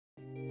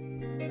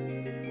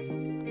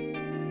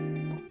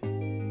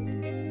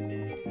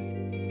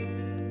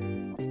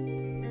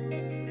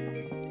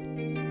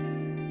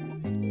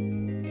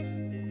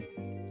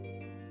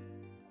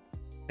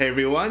Hey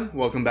everyone,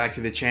 welcome back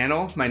to the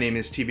channel. My name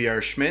is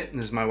TBR Schmitt and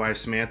this is my wife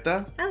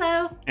Samantha.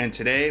 Hello. And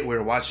today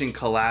we're watching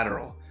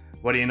Collateral.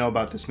 What do you know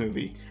about this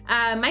movie?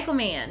 Michael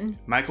Mann.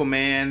 Michael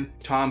Mann,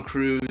 Tom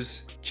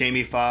Cruise,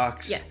 Jamie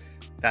Foxx. Yes.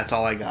 That's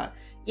all I got.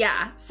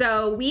 Yeah,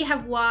 so we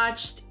have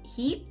watched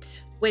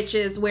Heat, which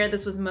is where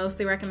this was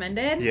mostly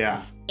recommended.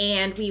 Yeah.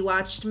 And we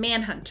watched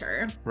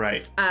Manhunter.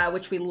 Right.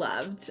 Which we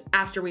loved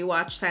after we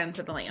watched Silence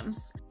of the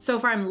Lambs. So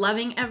far, I'm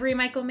loving every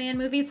Michael Mann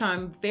movie, so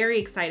I'm very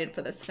excited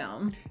for this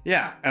film.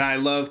 Yeah, and I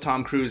love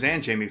Tom Cruise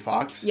and Jamie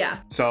Foxx. Yeah.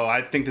 So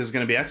I think this is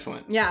going to be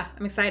excellent. Yeah,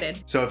 I'm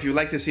excited. So if you'd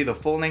like to see the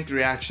full-length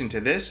reaction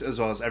to this, as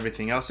well as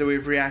everything else that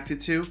we've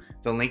reacted to,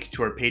 the link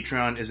to our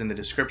Patreon is in the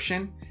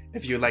description.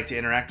 If you'd like to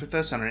interact with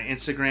us on our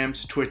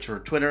Instagrams, Twitch, or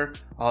Twitter,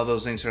 all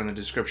those links are in the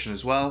description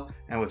as well.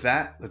 And with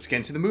that, let's get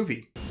into the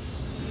movie.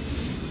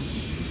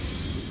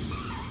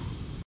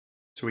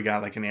 So we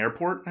got like an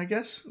airport, I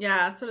guess? Yeah,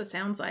 that's what it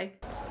sounds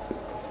like.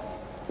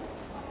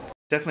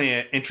 Definitely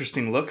an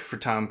interesting look for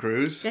Tom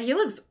Cruise. Yeah, he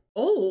looks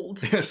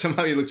old. Yeah,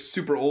 somehow he looks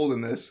super old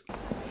in this.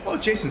 Oh,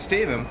 Jason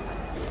Statham.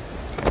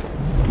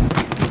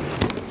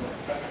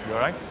 You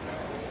alright?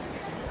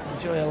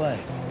 Enjoy LA.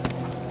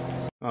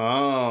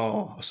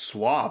 Oh, a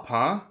swap,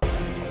 huh?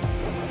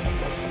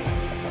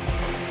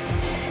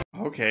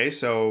 Okay,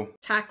 so...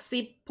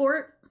 Taxi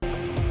port.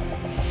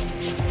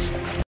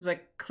 He's a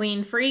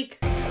clean freak.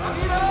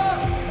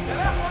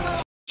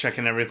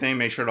 Checking everything,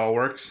 make sure it all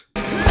works.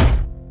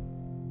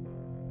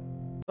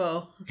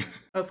 Whoa, that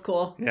was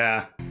cool.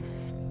 Yeah.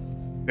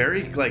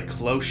 Very, like,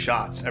 close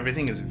shots.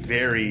 Everything is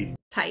very...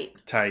 Tight.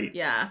 Tight.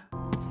 Yeah.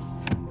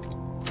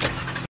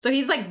 So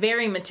he's, like,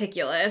 very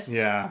meticulous.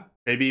 Yeah.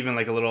 Maybe even,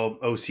 like, a little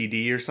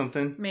OCD or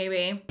something.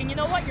 Maybe. And you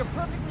know what? You're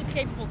perfectly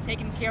capable of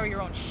taking care of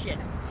your own shit.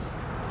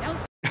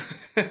 That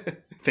was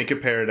Think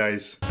of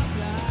Paradise.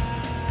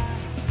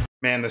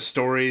 Man, the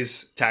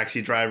stories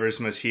taxi drivers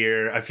must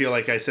hear. I feel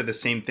like I said the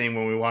same thing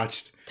when we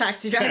watched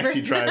Taxi Driver.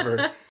 Taxi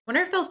Driver.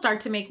 Wonder if they'll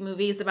start to make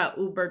movies about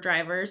Uber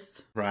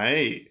drivers.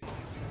 Right.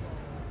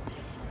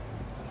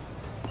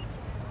 A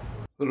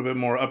little bit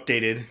more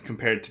updated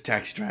compared to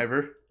Taxi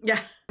Driver. Yeah.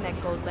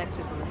 That gold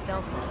Lexus on the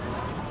cell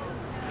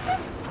phone.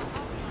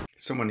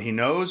 Someone he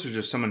knows or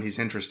just someone he's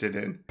interested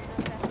in?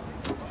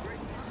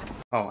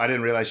 Oh, I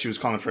didn't realize she was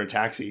calling for a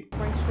taxi.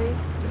 Spring Street?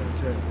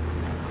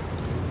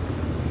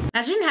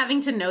 Imagine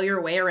having to know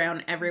your way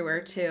around everywhere,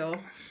 too.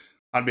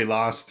 I'd be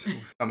lost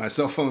on my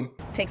cell phone.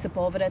 Take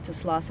Sepulveda to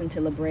Slauson to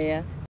La Brea.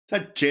 Is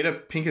that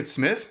Jada Pinkett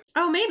Smith?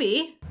 Oh,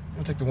 maybe.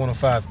 We'll take the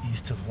 105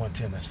 east to the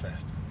 110, that's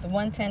fast. The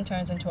 110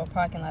 turns into a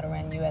parking lot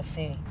around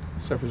USC.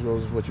 Surface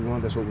roads is what you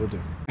want, that's what we'll do.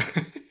 I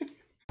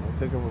don't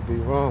think I'm gonna be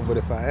wrong, but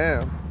if I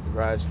am, the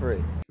ride's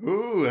free.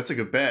 Ooh, that's a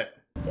good bet.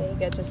 There you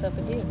got yourself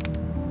a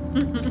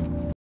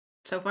deal.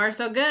 So far,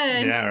 so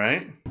good. Yeah,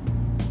 right?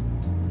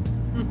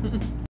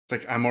 It's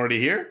like, I'm already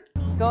here?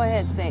 Go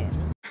ahead, say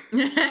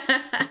it.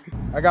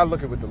 I got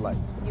lucky with the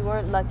lights. You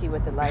weren't lucky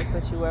with the lights,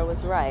 but you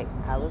was right.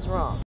 I was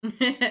wrong.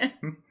 I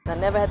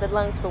never had the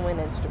lungs for wind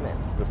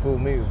instruments. The fool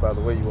me was by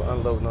the way you were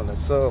unloading on that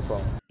cell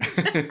phone.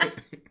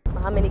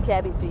 How many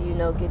cabbies do you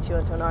know get you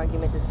into an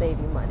argument to save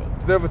you money?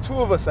 There were two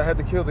of us, I had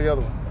to kill the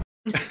other one.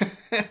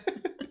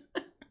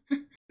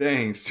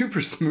 Dang,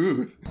 super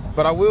smooth.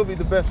 But I will be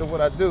the best at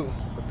what I do,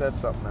 but that's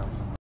something else.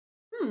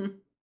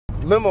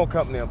 Limo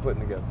company I'm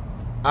putting together.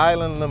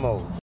 Island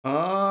Limo.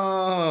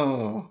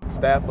 Oh.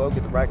 Staff up,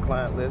 get the right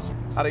client list.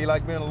 How do you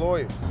like being a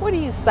lawyer? What are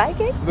you,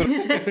 psychic?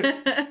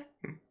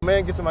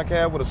 Man gets in my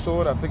cab with a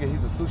sword, I figure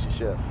he's a sushi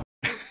chef.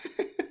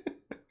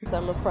 So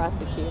I'm a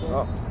prosecutor.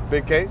 Oh,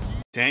 big case?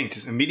 Dang,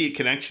 just immediate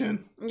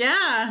connection.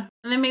 Yeah.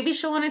 And then maybe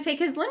she'll want to take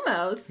his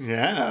limos.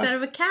 Yeah. Instead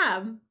of a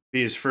cab.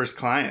 Be his first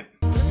client.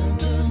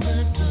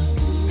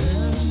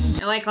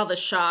 I like all the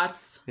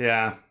shots.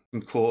 Yeah,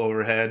 some cool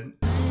overhead.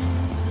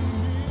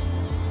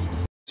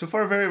 So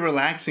far, a very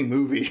relaxing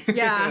movie.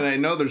 Yeah. And I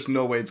know there's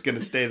no way it's going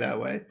to stay that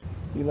way.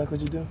 You like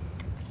what you do?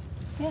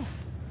 Yeah.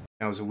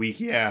 That was a week,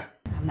 yeah.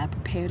 I'm not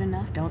prepared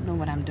enough, don't know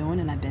what I'm doing,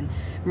 and I've been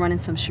running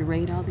some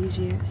charade all these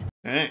years.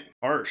 Dang,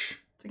 harsh.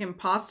 It's like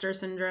imposter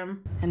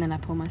syndrome. And then I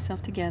pull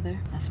myself together.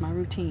 That's my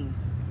routine.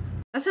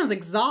 That sounds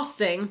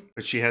exhausting.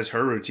 But she has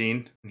her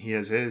routine, and he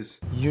has his.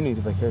 You need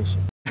a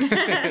vacation.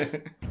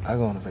 I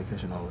go on a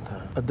vacation all the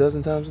time.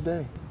 12 times a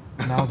day.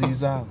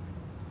 Maldives Island.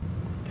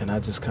 And I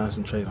just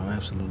concentrate on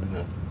absolutely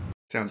nothing.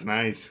 Sounds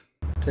nice.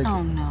 Take Oh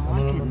it. no,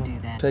 I couldn't do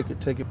that. Take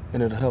it,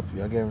 and it'll help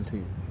you, I guarantee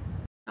you.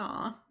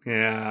 Aw.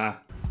 Yeah.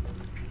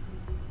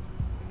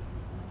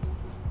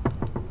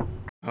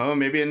 Oh,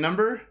 maybe a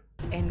number?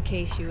 In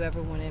case you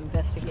ever want to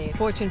investigate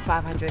Fortune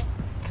 500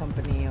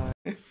 company or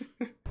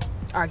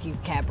argue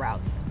cab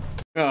routes.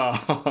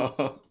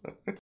 Oh.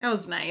 That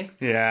was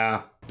nice.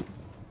 Yeah.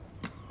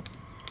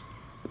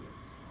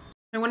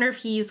 I wonder if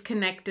he's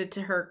connected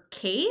to her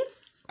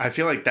case? I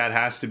feel like that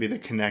has to be the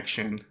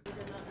connection.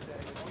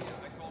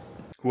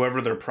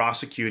 Whoever they're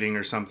prosecuting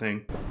or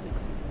something.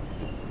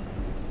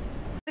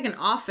 Like an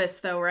office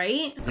though, right?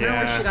 I don't know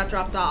Yeah. where she got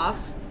dropped off.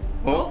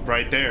 Oh,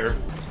 right there.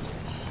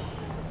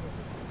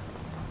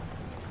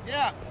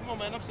 Yeah, come on,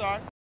 man, I'm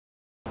sorry.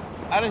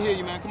 I didn't hear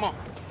you, man. Come on.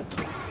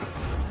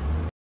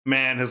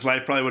 Man, his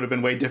life probably would have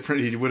been way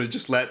different. He would have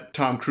just let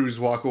Tom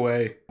Cruise walk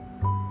away.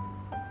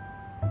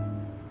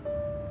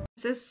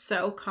 This is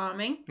so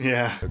calming.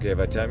 Yeah. Okay, if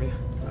I time you?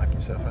 Knock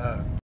yourself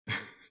out.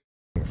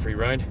 A free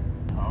ride?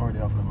 I already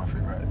offered him my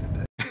free ride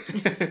today.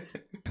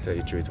 Tell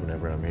you the truth,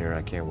 whenever I'm here,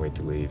 I can't wait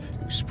to leave.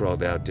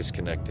 Sprawled out,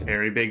 disconnected.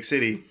 Very big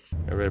city.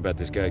 I read about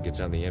this guy gets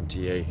on the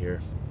MTA here,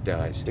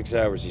 dies. 6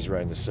 hours he's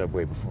riding the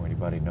subway before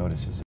anybody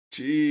notices it.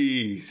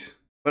 Jeez.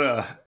 What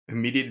a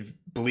immediate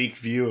bleak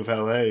view of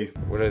LA.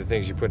 What are the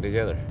things you're putting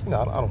together?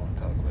 No, I don't want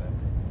to talk about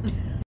it.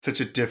 Such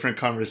a different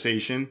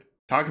conversation.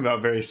 Talking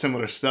about very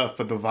similar stuff,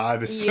 but the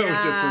vibe is so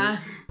different.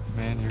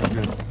 Man, you're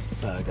good.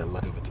 I got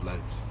lucky with the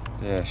lights.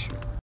 Yeah, sure.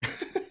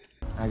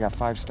 I got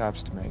 5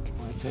 stops to make.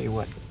 I'll tell you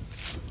what,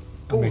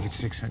 I'll make it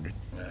 600.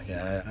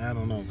 Okay, I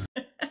don't know,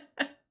 man.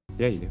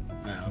 Yeah, you do.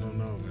 I don't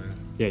know, man.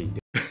 Yeah, you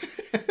do.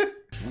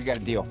 We got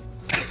a deal.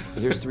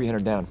 Here's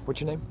 300 down.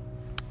 What's your name?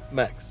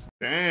 Max.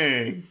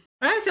 Dang.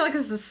 I feel like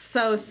this is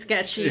so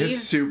sketchy. It's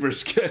super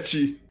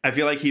sketchy. I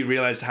feel like he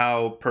realized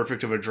how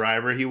perfect of a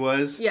driver he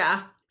was.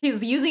 Yeah.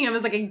 He's using him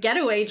as like a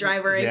getaway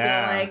driver, I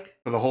feel like.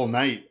 For the whole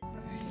night.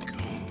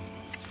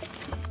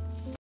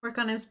 Work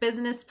on his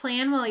business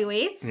plan while he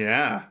waits.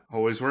 Yeah,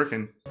 always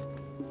working.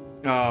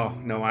 Oh,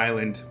 no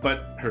island.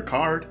 But her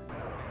card.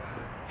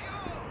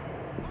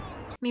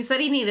 And he said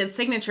he needed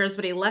signatures,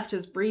 but he left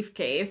his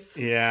briefcase.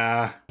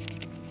 Yeah.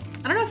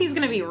 I don't know if he's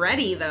gonna be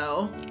ready,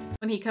 though,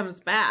 when he comes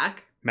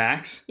back.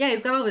 Max? Yeah,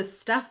 he's got all his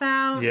stuff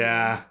out.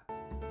 Yeah.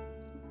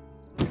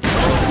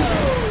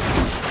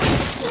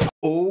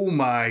 Oh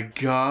my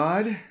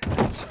god.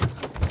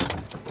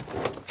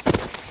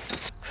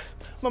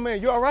 My man,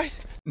 you all right?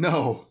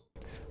 No.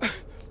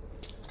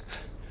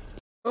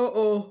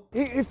 Uh-oh.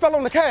 He fell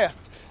on the cab.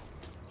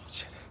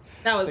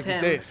 That was He's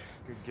him. dead.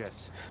 Good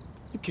guess.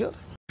 You killed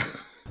him?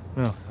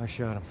 No, I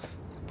shot him.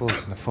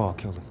 Bullets in the fall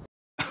killed him.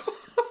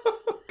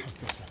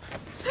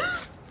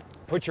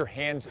 Put your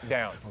hands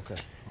down. Okay.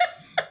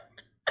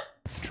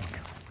 Trunk.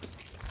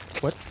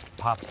 What?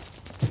 Pop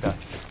the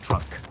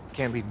trunk.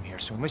 Can't leave him here,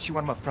 so unless you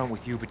want him up front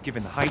with you, but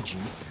given the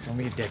hygiene, it's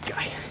only a dead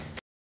guy.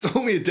 It's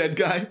only a dead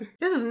guy?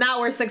 This is not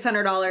worth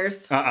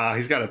 $600.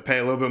 He's got to pay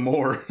a little bit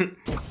more.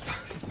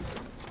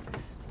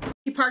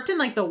 He parked in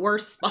like the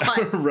worst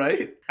spot.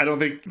 Right? I don't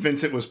think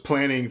Vincent was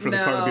planning for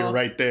the car to be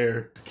right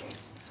there.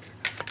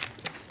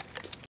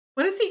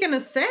 What is he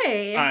gonna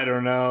say? I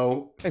don't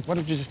know. Hey, why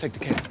don't you just take the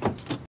cab?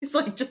 He's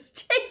like,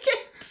 just take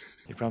it.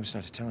 You promised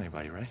not to tell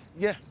anybody, right?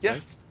 Yeah.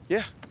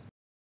 Yeah.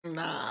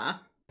 Nah.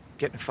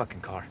 Get in the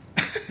fucking car.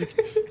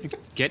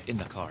 Get in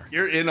the car.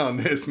 You're in on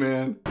this,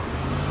 man.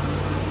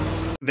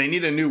 They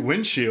need a new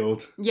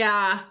windshield.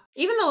 Yeah.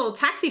 Even the little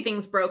taxi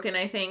thing's broken,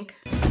 I think.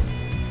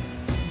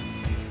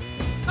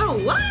 Oh,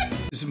 what?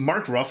 Is it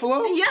Mark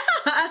Ruffalo?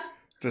 Yeah.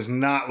 Does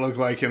not look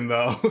like him,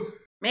 though.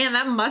 Man,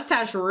 that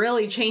mustache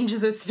really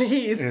changes his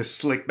face. His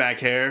slick back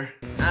hair.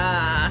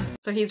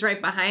 So he's right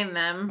behind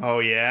them. Oh,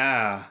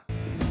 yeah.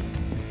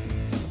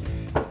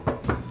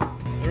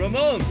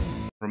 Ramon!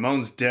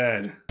 Ramon's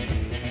dead.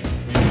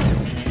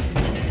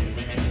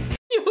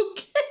 You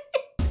okay?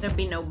 There'd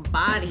be no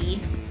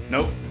body.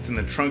 Nope, it's in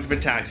the trunk of a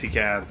taxi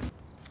cab. Is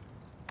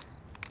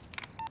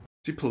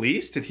he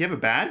police? Did he have a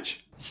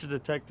badge? This is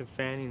Detective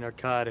Fanny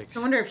Narcotics. I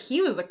wonder if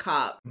he was a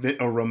cop.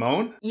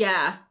 Ramon?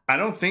 Yeah. I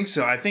don't think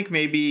so. I think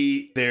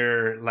maybe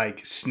they're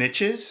like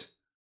snitches.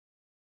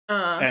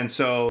 And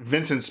so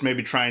Vincent's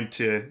maybe trying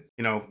to,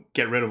 you know,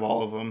 get rid of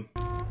all of them.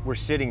 We're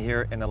sitting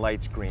here and the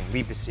light's green.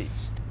 Leave the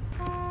seats.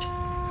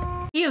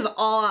 He is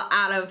all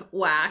out of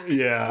whack.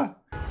 Yeah.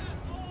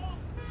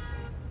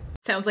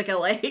 Sounds like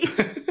LA.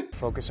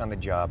 Focus on the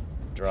job.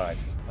 Drive.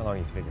 How long do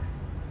you figure?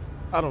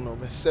 I don't know,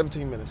 man.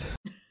 17 minutes.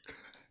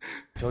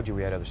 Told you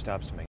we had other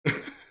stops to make.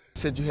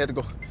 Said you had to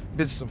go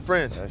visit some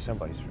friends. That's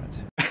somebody's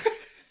friends.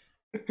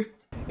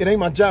 It ain't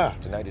my job.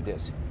 Tonight it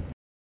is.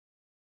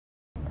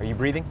 Are you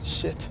breathing?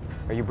 Shit.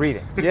 Are you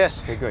breathing?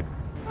 Yes. Okay, good.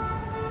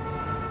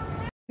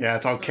 Yeah,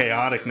 it's all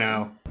chaotic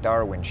now.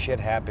 Darwin, shit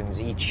happens,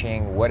 I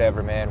Ching,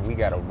 whatever, man. We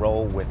gotta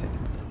roll with it.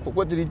 But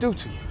what did he do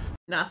to you?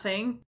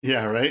 Nothing.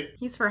 Yeah, right?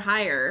 He's for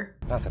hire.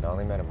 Nothing, I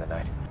only met him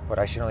tonight. What,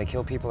 I should only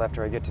kill people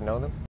after I get to know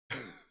them?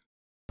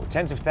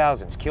 Tens of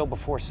thousands, kill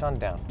before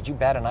sundown. Did you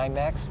bat an eye,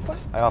 Max? What?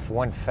 I offer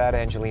one fat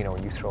Angelino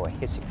and you throw a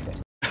hissing fit.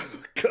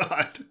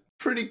 God,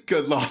 pretty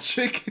good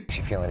logic. If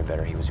you feel any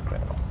better, he was a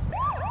criminal.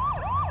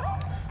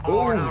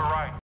 Over to the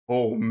right.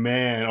 Oh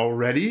man,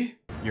 already?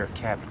 You're a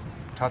cabbie.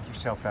 Talk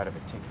yourself out of a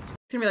ticket. He's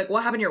gonna be like,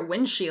 what happened to your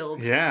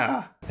windshield?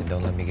 Yeah. And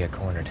don't let me get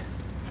cornered.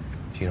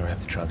 If you don't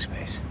have the trunk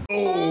space.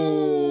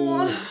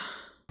 Oh.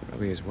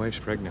 Probably his wife's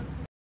pregnant.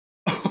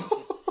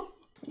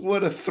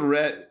 What a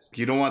threat.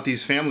 You don't want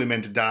these family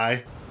men to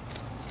die.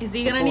 Is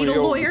he gonna need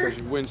a lawyer?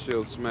 Because your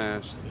windshield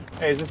smashed.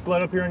 Hey, is this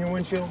blood up here on your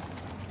windshield?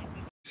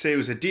 Say it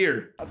was a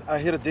deer. I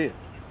hit a deer.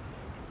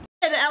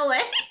 In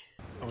LA?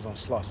 I was on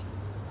Slauson.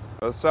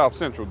 A South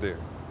Central deer.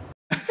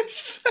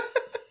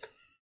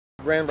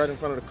 Ran right in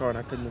front of the car and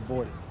I couldn't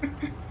avoid it.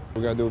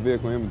 We gotta do a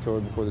vehicle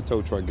inventory before the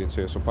tow truck gets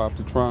here, so pop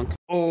the trunk.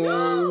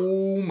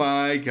 Oh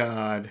my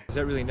God. Is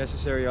that really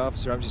necessary,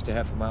 officer? I'm just a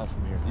half a mile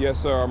from here. Yes,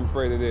 sir. I'm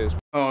afraid it is.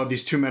 Oh,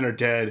 these 2 men are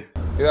dead.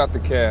 Get out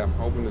the cab.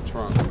 Open the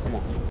trunk. Come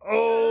on.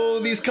 Oh,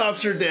 these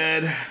cops are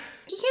dead.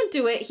 He can't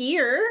do it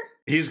here.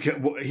 He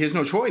has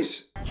no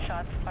choice.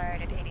 Shots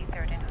fired at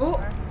 83rd and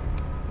Oh.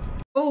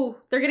 Oh,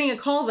 they're getting a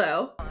call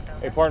though.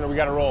 Hey, partner, we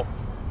gotta roll.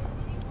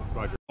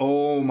 Roger.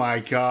 Oh my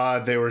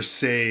God, they were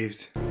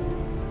saved.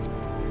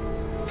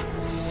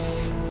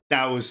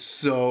 That was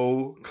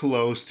so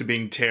close to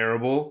being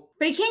terrible.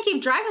 But he can't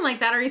keep driving like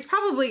that or he's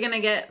probably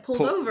gonna get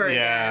pulled over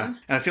again.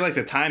 And I feel like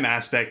the time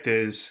aspect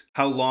is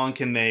how long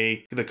can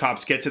the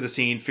cops get to the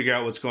scene, figure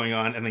out what's going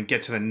on, and then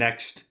get to the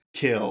next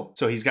kill.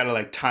 So he's got to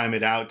like time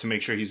it out to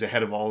make sure he's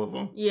ahead of all of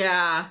them.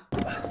 Yeah.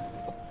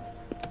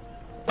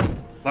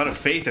 A lot of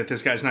faith that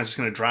this guy's not just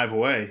going to drive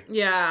away.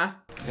 Yeah.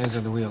 Hands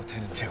on the wheel,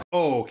 10 and 2.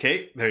 Oh,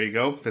 okay. There you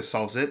go. This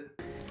solves it.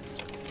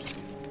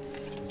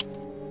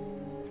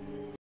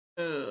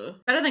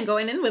 Better than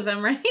going in with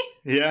them, right?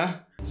 Yeah.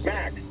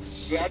 Max,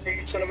 you out there,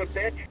 you son of a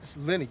bitch? It's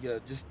Lenny,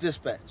 just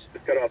dispatch.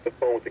 Just got off the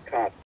phone with the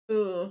cops.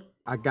 Ooh.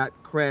 I got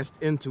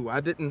crashed into.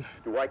 I didn't.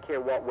 Do I care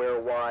what, where,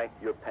 or why?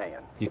 You're paying.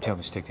 You tell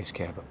me to stick this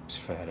cab up his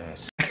fat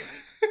ass.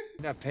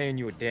 He's not paying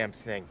you a damn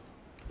thing.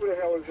 Who the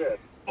hell is that?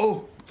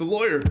 Oh, the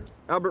lawyer.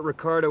 Albert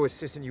Ricardo,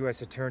 Assistant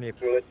U.S. Attorney.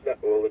 Well, let's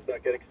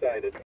not get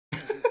excited.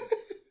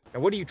 Now,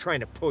 what are you trying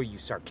to pull, you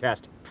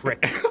sarcastic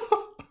prick?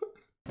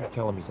 I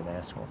tell him he's an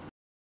asshole.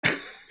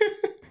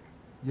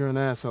 You're an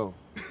asshole.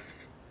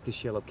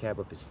 This yellow cab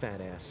up his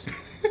fat ass.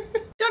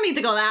 Don't need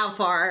to go that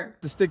far.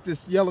 To stick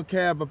this yellow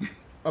cab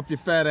up your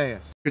fat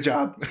ass. Good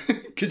job.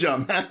 Good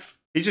job,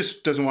 Max. He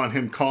just doesn't want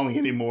him calling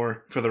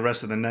anymore for the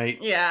rest of the night.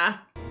 Yeah.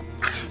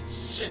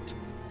 Shit.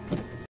 I feel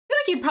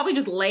like he'd probably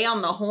just lay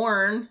on the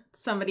horn.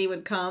 Somebody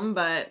would come,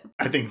 but...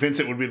 I think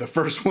Vincent would be the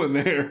first one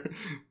there.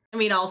 I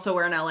mean, also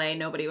we're in LA.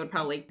 Nobody would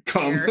probably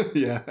Come. care.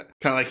 Yeah. Kind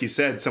of like he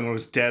said, someone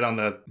was dead on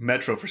the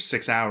metro for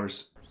 6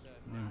 hours.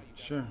 Yeah,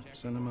 sure.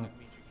 Send him up.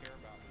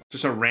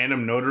 Just a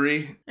random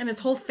notary. And his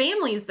whole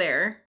family's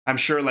there. I'm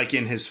sure like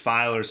in his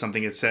file or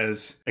something it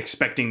says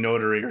expecting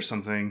notary or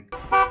something.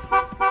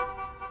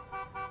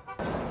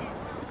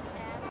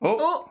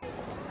 Oh.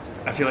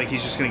 I feel like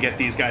he's just gonna get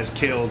these guys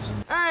killed.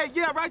 Hey,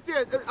 yeah, right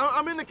there.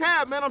 I'm in the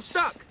cab, man. I'm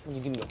stuck. You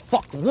give me the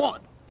fuck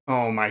one.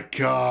 Oh my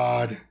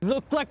God.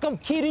 Look like I'm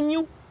kidding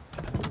you.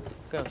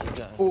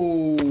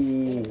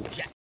 Oh.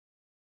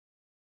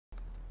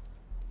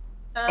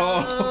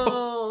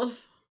 Oh.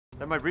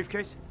 That my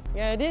briefcase?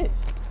 Yeah, it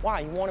is. Why?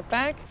 You want it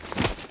back?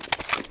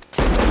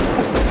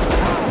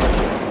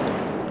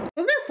 Wasn't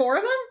there 4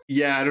 of them?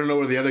 Yeah, I don't know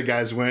where the other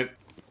guys went.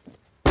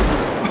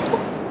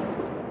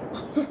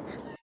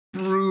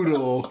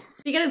 Brutal. Did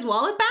he get his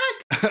wallet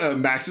back?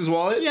 Max's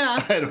wallet?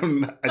 Yeah. I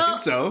think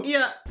so.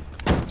 Yeah.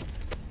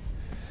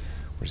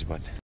 Where's the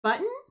button?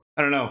 Button?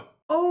 I don't know.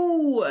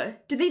 Oh,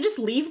 did they just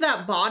leave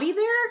that body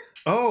there?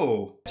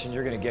 Oh. And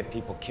you're gonna get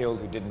people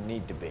killed who didn't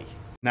need to be.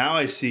 Now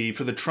I see.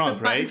 For the trunk,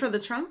 The button right? for the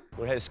trunk?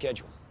 We're ahead of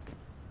schedule.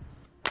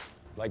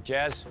 Like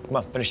jazz? Come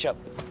on, finish up.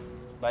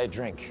 Buy a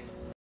drink.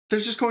 They're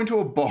just going to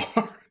a bar.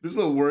 This is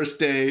the worst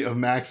day of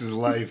Max's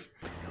life.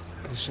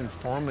 This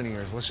informant of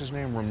yours, what's his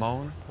name,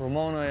 Ramon?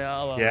 Ramon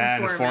Ayala. Yeah,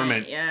 an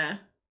informant. Yeah.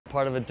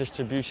 Part of a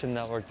distribution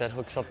network that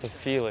hooks up to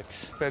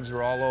Felix. Feds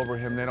are all over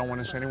him. They don't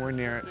want us anywhere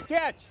near it.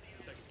 Catch!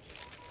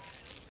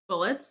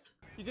 Bullets?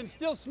 You can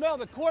still smell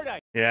the cordite.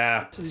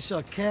 Yeah. So he saw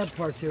a cab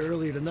parked here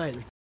earlier tonight.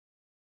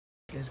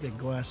 You guys got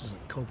glasses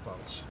and coke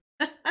bottles.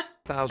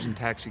 1,000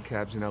 taxi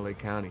cabs in LA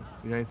County.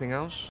 You got anything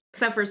else?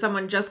 Except for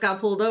someone just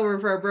got pulled over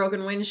for a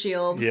broken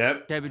windshield.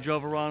 Yep. Cabby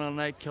drove around all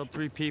night, killed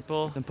 3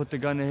 people, and put the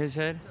gun to his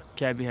head.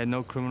 Cabby had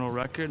no criminal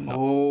record.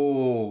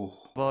 Oh.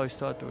 I've always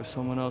thought there was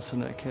someone else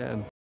in that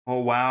cab. Oh,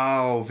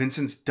 wow.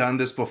 Vincent's done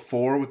this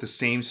before with the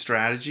same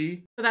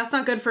strategy. But that's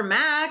not good for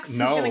Max.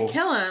 No. He's gonna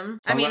kill him.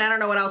 I mean, I don't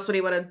know what else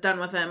he would have done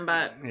with him,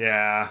 but...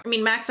 Yeah. I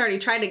mean, Max already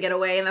tried to get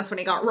away, and that's when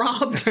he got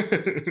robbed.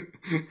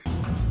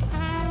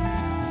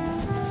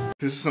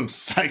 This is some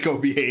psycho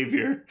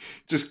behavior.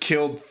 Just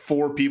killed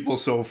 4 people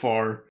so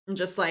far. And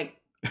just like,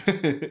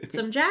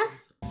 some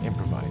jazz?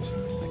 Improvise,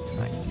 like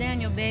tonight.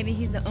 Daniel, baby,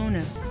 he's the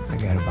owner. I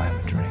gotta buy him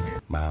a drink.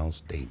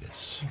 Miles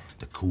Davis,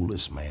 the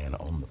coolest man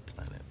on the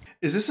planet.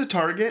 Is this a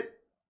target?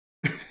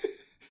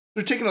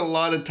 They're taking a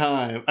lot of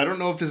time. I don't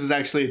know if this is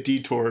actually a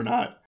detour or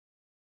not.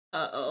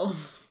 Uh-oh.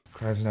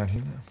 Crowd's not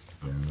here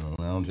now.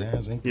 Well,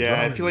 Jazz ain't the Yeah, I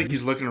driver, feel like dude.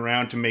 he's looking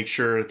around to make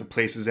sure the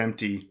place is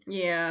empty.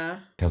 Yeah.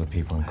 Tell the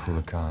people in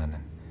Culiacan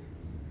and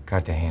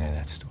Cartagena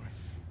that story.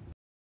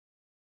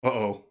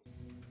 Uh-oh.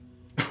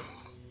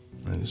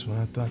 That's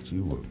why I thought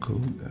you were a cool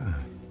guy.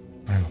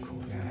 I'm a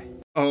cool guy.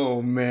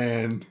 Oh,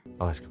 man.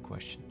 I'll ask a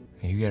question.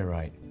 Hey, you get it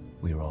right,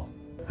 we roll.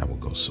 I will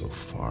go so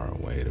far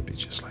away to be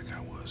just like I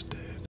was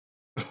dead.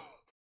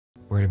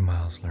 Where did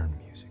Miles learn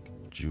music?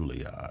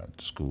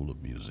 Juilliard School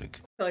of Music.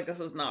 I feel like this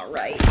is not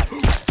right.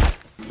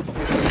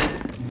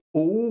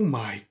 Oh,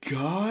 my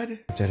God.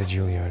 Dropped out of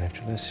Juilliard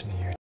after listening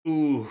to your...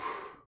 Ooh.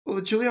 Well,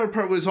 the Juilliard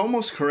part was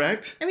almost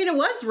correct. I mean, it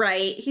was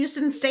right. He just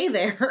didn't stay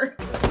there.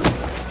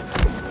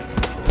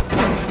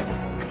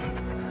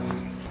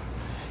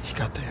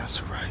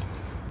 That's right.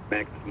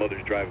 Max's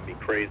mother's driving me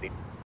crazy.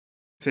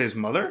 Say his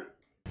mother?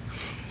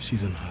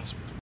 She's in the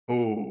hospital.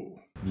 Oh.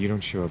 You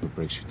don't show up at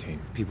breaks routine.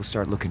 People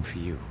start looking for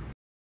you.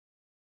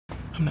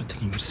 I'm not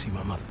taking you to see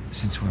my mother.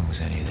 Since when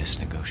was any of this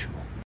negotiable?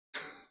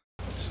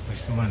 It's a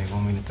waste of money.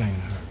 Want me to thank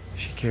her?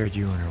 She carried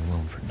you in her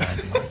womb for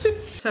 9 months.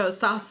 So a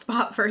soft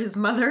spot for his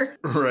mother.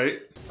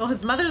 Right. Well,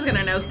 his mother's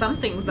gonna know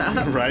something's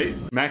up. Right?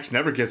 Max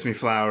never gets me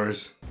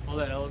flowers. Hold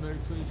that elevator,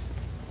 please.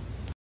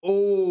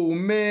 Oh,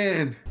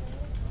 man.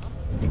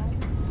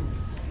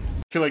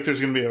 I feel like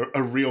there's going to be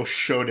a real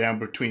showdown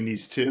between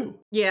these two.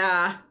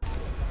 Yeah.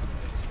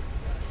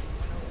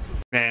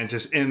 Man,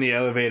 just in the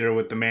elevator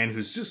with the man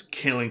who's just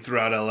killing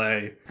throughout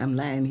LA. I'm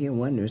lying here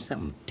wondering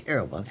something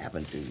terrible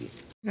happened to you.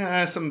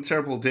 Yeah, something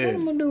terrible What did.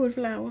 am I gonna do with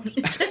flowers?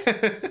 I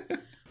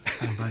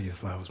didn't buy you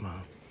flowers,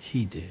 Mom.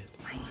 He did.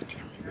 Why you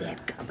tell me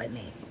that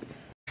company?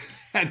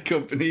 That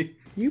company.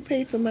 You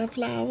paid for my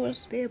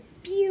flowers? They're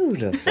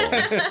beautiful.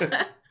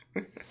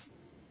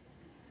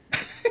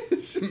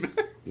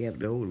 You have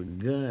to hold a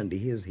gun to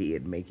his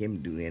head, make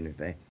him do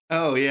anything.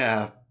 Oh,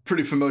 yeah.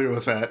 Pretty familiar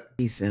with that.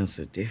 He's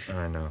sensitive.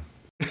 I know.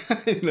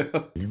 I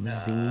know.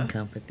 Limousine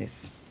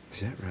companies.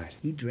 Is that right?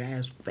 He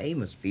drives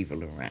famous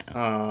people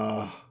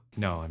around.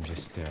 No, I'm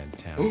just in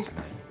town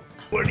tonight.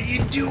 What are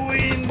you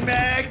doing,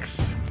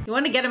 Max? You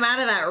want to get him out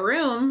of that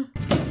room.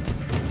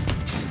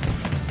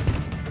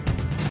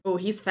 Oh,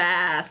 he's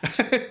fast.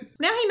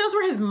 Now he knows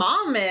where his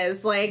mom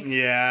is. Like,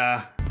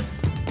 Yeah.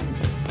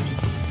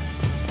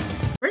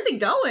 where's he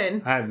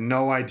going? I have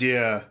no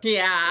idea.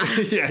 Yeah.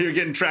 Yeah, you're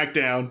getting tracked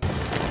down.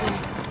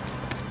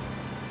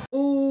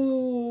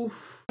 Ooh.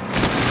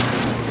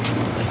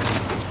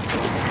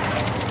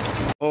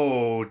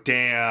 Oh,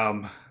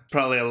 damn.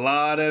 Probably a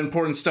lot of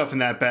important stuff in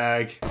that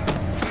bag.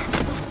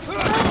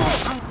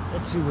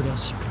 Let's see what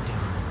else you can do.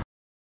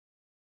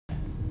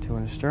 2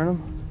 in the sternum,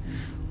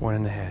 1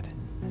 in the head.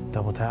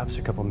 Double taps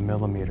a couple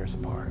millimeters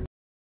apart.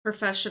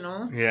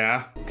 Professional.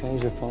 Yeah. Can I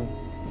use your phone?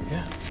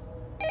 Yeah.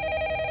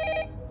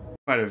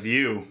 Quite a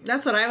view.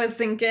 That's what I was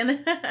thinking.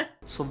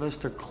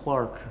 Sylvester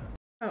Clark.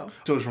 Oh.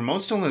 So is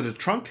Ramon still in the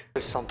trunk?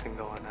 There's something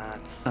going on.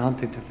 I don't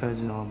think the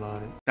feds know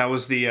about it. That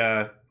was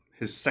the,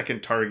 his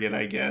second target,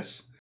 I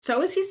guess.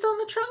 So is he still in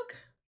the trunk?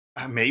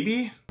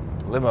 Maybe?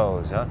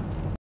 Limos, huh?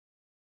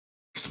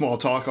 Small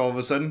talk all of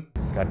a sudden.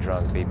 Got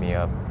drunk, beat me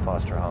up,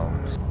 foster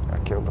homes. I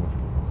killed him.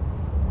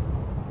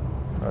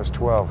 I was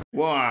 12.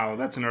 Wow,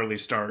 that's an early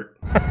start.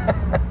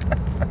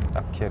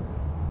 I'm kidding.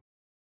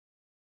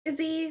 Is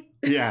he?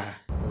 Yeah.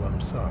 Well, I'm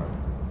sorry.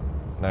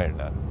 No, you're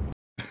not.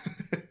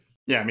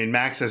 Yeah, I mean,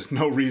 Max has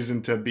no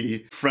reason to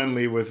be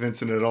friendly with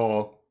Vincent at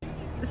all.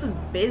 This is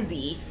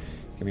busy.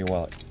 Give me your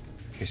wallet.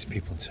 In case the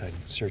people inside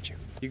search you.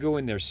 You go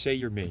in there, say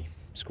you're me.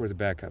 Score the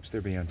backups.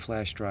 They'll be on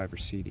flash drive or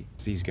CD.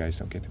 These guys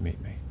don't get to meet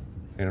me.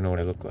 They don't know what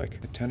I look like.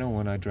 At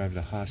 10:01, I drive to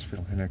the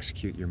hospital and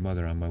execute your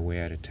mother on my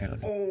way out of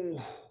town.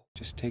 Oh.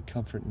 Just take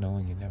comfort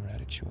knowing you never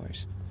had a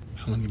choice.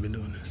 How long you been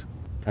doing this?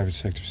 Private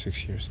sector,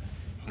 6 years.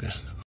 Okay.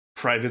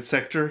 Private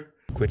sector?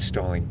 Quit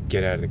stalling.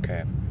 Get out of the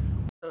cab.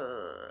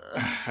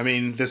 I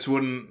mean, this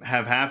wouldn't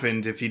have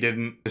happened if he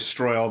didn't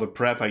destroy all the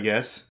prep, I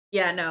guess.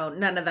 Yeah, no,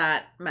 none of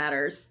that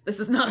matters. This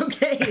is not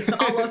okay.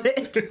 All of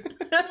it.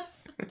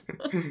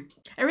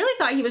 I really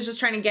thought he was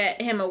just trying to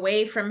get him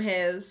away from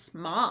his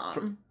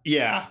mom.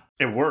 Yeah,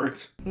 it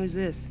worked. Who's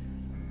this?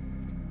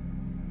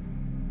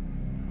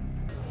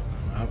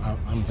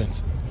 I'm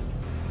Vincent.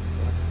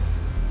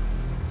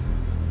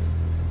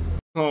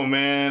 Oh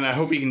man, I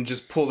hope he can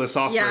just pull this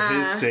off for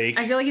his sake.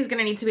 I feel like he's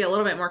gonna need to be a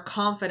little bit more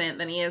confident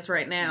than he is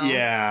right now.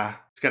 Yeah,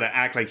 he's gotta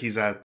act like he's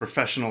a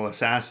professional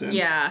assassin.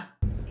 Yeah.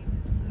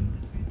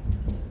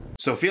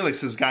 So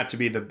Felix has got to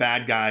be the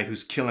bad guy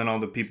who's killing all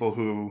the people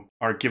who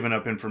are giving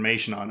up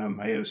information on him,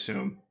 I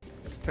assume.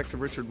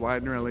 Detective Richard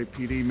Widener,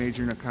 LAPD,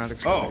 Major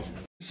Narcotics. Oh,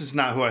 this is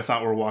not who I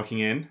thought were walking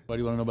in. Why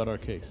do you want to know about our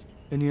case?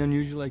 Any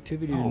unusual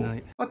activity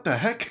tonight? What the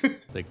heck?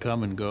 They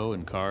come and go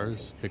in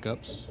cars,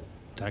 pickups,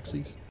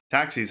 taxis.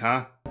 Taxis,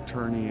 huh?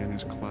 Attorney and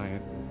his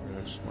client.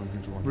 That's one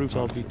thing you want. Roof's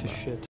all beat to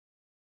shit.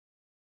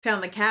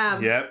 Found the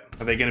cab. Yep.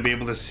 Are they going to be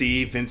able to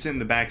see Vincent in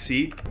the back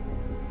seat?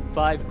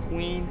 5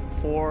 Queen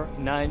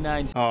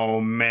 499. Oh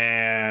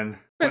man.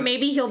 But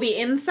maybe he'll be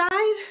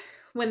inside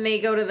when they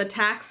go to the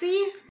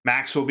taxi.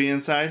 Max will be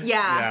inside?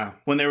 Yeah. Yeah.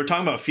 When they were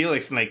talking about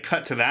Felix and they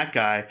cut to that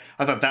guy,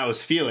 I thought that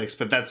was Felix,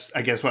 but that's,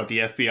 I guess, what, the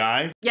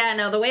FBI? Yeah,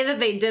 no, the way that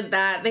they did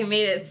that, they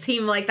made it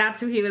seem like that's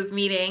who he was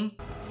meeting.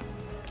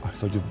 I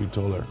thought you'd be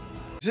taller.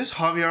 Is this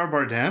Javier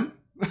Bardem?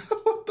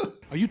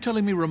 Are you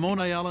telling me Ramon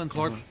Ayala and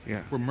Clark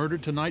Yeah. were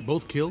murdered tonight,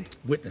 both killed?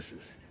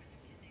 Witnesses.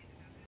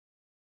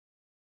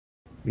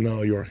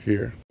 No, you're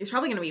here. He's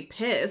probably gonna be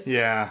pissed.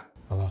 Yeah.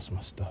 I lost my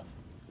stuff.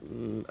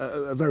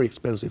 A very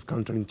expensive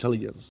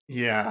counterintelligence.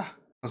 Yeah.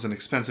 That was an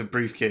expensive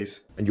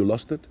briefcase. And you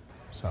lost it?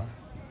 Sorry.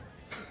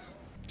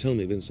 Tell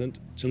me, Vincent.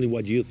 Tell me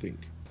what you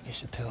think. You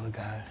should tell the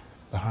guy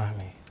behind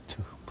me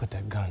to put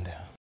that gun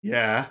down.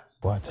 Yeah.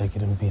 Or I take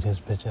it and beat his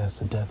bitch ass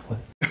to death with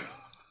it.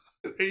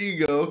 There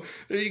you go.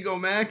 There you go,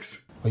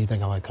 Max. What do you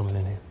think I like coming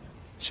in here?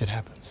 Shit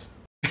happens.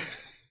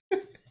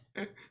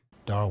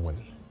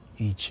 Darwin,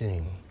 I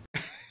Ching.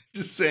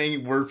 Just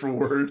saying word for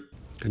word.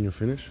 Can you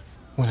finish?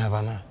 When have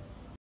I not?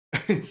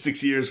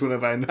 6 years, when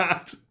have I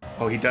not?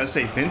 Oh, he does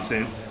say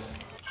Vincent.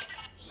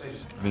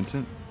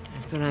 Vincent?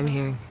 That's what I'm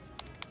hearing.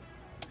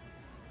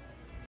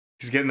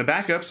 He's getting the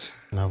backups.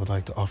 And I would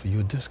like to offer you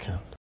a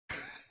discount.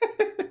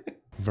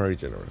 Very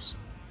generous.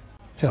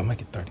 Hell, make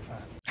it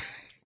 35.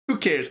 Who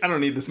cares? I don't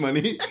need this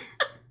money.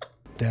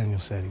 Daniel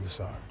said he was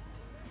sorry.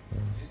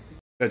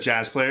 The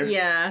jazz player?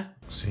 Yeah.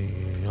 Si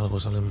algo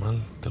sale mal,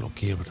 te lo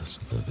quiebras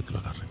antes de que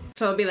lo agarren.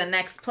 So it'll be the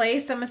next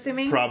place, I'm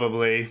assuming?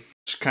 Probably.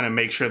 Just kind of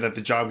make sure that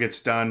the job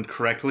gets done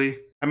correctly.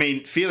 I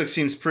mean, Felix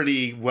seems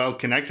pretty well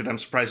connected. I'm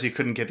surprised he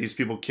couldn't get these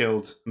people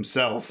killed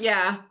himself.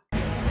 Yeah.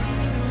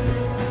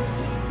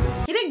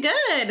 He did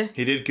good.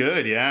 He did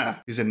good, yeah.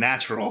 He's a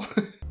natural.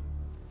 But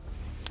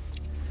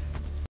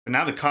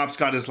now the cops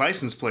got his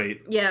license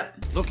plate.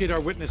 Yep. Locate our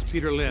witness,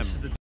 Peter Lim.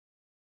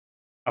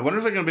 I wonder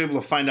if they're going to be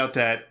able to find out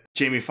that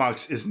Jamie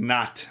Foxx is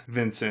not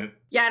Vincent.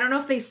 Yeah, I don't know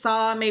if they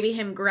saw maybe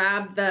him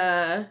grab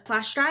the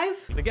flash drive.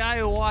 The guy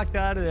who walked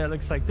out of there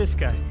looks like this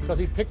guy. Because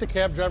he picked a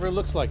cab driver who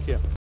looks like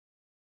him.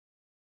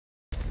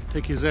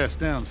 Take his ass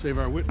down, save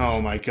our witness.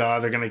 Oh my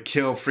god, they're going to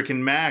kill freaking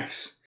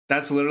Max.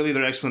 That's literally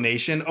their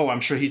explanation. Oh,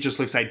 I'm sure he just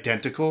looks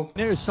identical.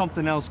 There's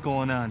something else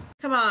going on.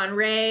 Come on,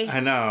 Ray.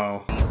 I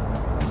know.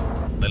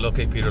 They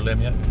locate Peter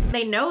Lim yet?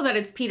 They know that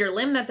it's Peter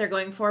Lim that they're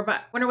going for, but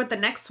I wonder what the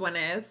next one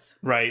is.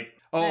 Right.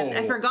 Oh. And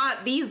I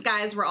forgot these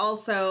guys were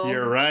also...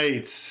 You're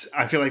right.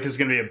 I feel like this is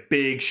going to be a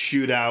big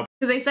shootout.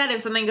 Because they said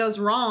if something goes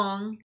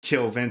wrong...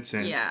 Kill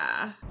Vincent.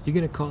 Yeah. You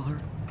gonna call her?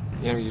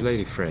 You know, your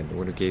lady friend, the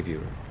one who gave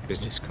you her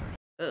business card.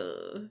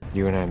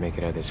 You and I make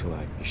it out of this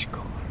alive. You should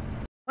call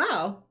her.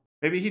 Wow.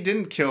 Maybe he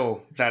didn't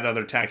kill that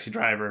other taxi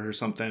driver or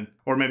something.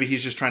 Or maybe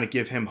he's just trying to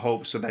give him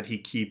hope so that he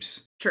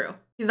keeps... True.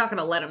 He's not going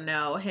to let him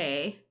know,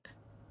 hey.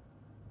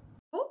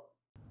 Oh.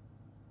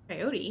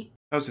 Coyote.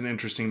 That was an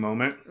interesting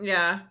moment.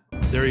 Yeah.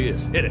 There he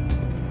is. Hit it.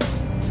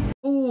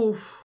 Ooh.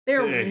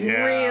 They're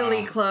Yeah.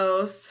 really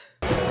close.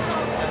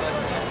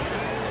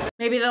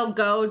 Maybe they'll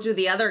go to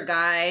the other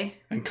guy.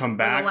 And come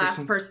back. The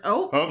last person.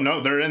 Oh. Oh, no,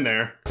 they're in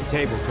there. The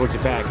table towards the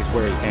back is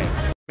where he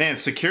hangs. Man,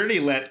 security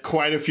let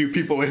quite a few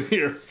people in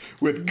here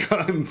with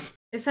guns.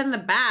 They said in the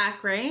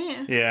back,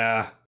 right?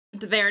 Yeah.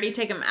 Did they already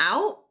take him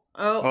out?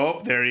 Oh.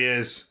 Oh, there he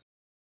is.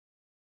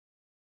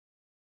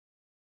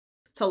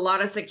 It's a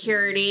lot of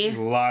security. A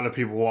lot of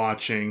people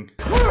watching.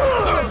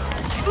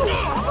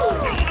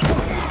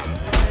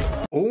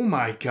 Oh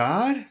my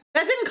god.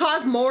 That didn't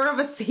cause more of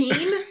a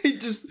scene. He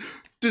just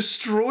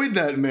destroyed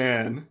that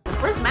man.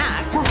 Where's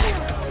Max?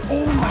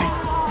 Oh my.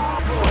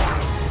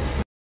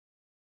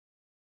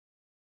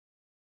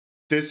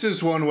 This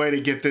is one way to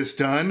get this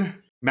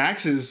done.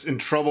 Max is in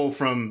trouble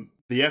from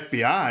the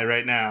FBI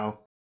right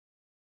now.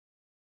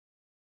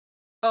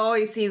 Oh,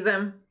 he sees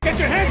him. Get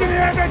your hands in the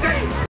air,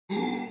 Vincent!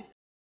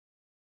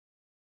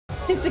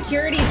 His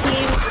security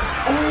team.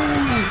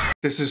 Oh,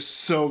 this is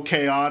so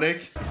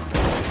chaotic.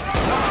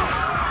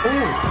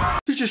 Oh,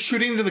 they're just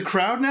shooting into the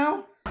crowd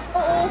now?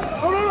 Oh,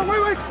 no,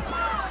 wait.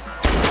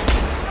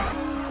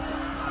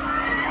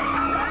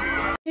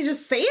 He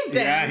just saved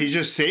him. Yeah, he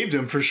just saved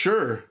him for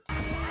sure.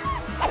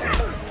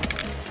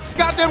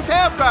 Goddamn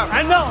cab driver!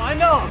 I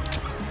know.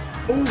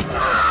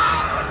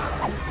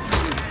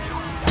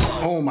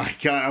 Oh my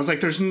god, I was like,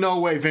 there's no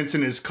way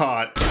Vincent is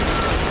caught.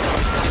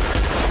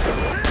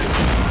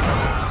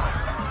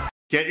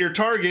 Get your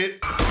target.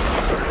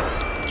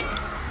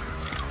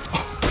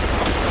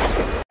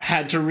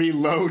 Had to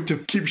reload to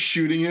keep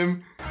shooting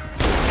him.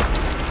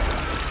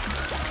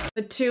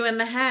 The two in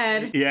the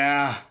head.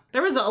 Yeah.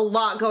 There was a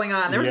lot going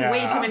on. There was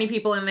way too many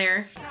people in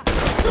there.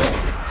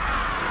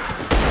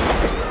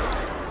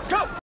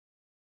 Go!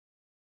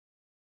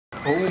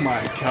 Oh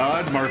my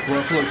god, Mark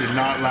Ruffalo did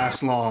not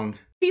last long.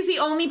 He's the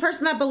only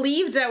person that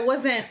believed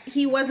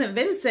he wasn't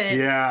Vincent.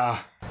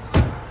 Yeah.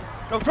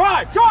 No,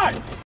 drive!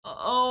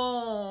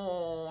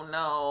 Oh,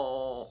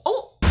 no.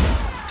 Oh!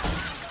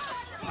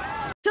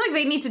 I feel like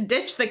they need to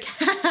ditch the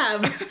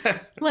cab.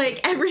 Like,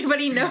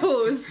 everybody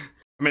knows.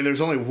 I mean, there's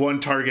only one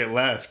target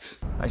left.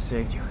 I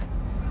saved you.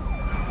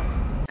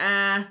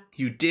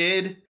 You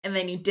did? And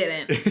then you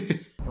didn't.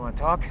 You want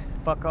to talk?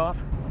 Fuck off.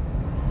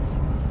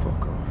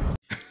 Fuck off.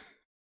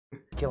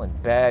 Killing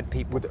bad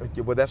people.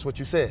 Well, that's what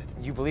you said.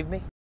 You believe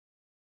me?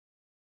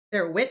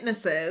 They're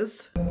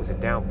witnesses. It was a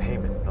down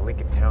payment, a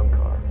Lincoln Town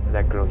car.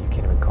 That girl, you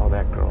can't even call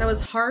that girl. That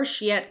was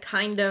harsh yet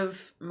kind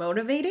of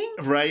motivating.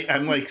 Right?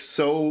 I'm like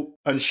so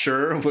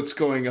unsure of what's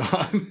going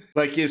on.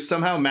 Like if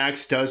somehow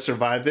Max does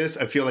survive this,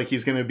 I feel like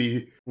he's going to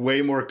be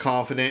way more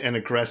confident and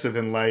aggressive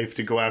in life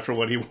to go after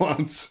what he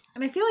wants.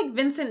 And I feel like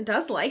Vincent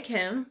does like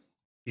him.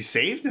 He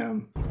saved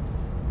him.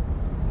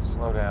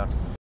 Slow down.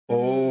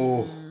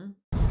 Oh.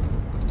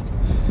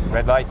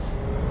 Red light.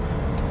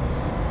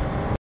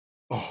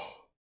 Oh.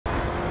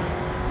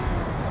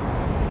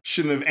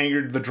 Shouldn't have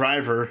angered the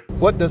driver.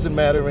 What does it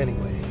matter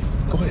anyway?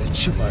 Go ahead,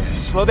 shoot my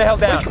ass. Slow the hell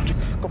down.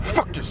 Go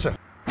fuck yourself.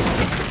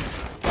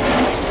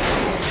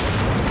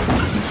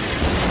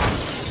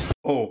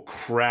 Oh,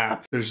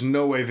 crap. There's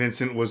no way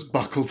Vincent was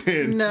buckled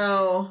in.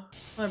 No.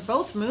 They're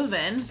both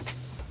moving.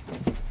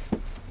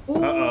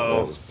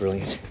 Uh-oh. That was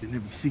brilliant. Didn't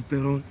have your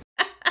seatbelt on?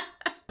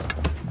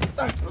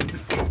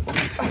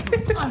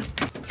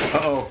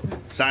 Uh-oh.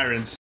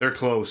 Sirens. They're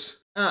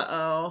close.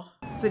 Uh-oh.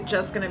 Is it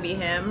just gonna be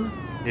him?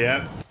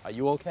 Yep. Are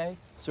you okay?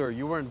 Sir,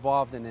 you were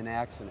involved in an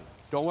accident.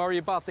 Don't worry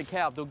about the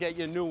cab. They'll get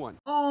you a new one.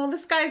 Oh,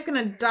 this guy's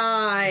gonna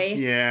die.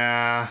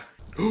 Yeah.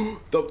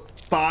 The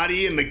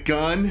body and the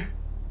gun.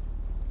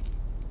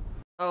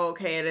 Oh,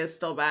 okay, it is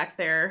still back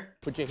there.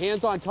 Put your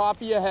hands on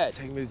top of your head.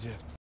 Take me to jail.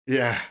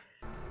 Yeah.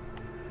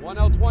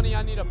 1L20,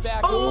 I need a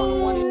back.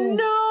 Oh,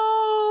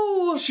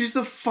 no! She's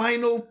the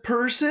final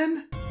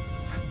person?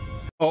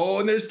 Oh,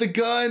 and there's the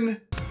gun.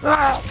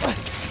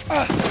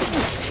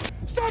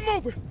 Stop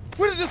moving!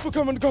 Where did this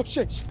become a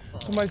negotiation?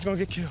 Somebody's gonna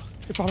get killed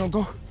if I don't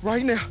go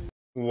right now.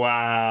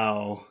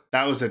 Wow.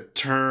 That was a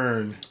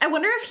turn. I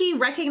wonder if he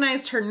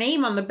recognized her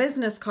name on the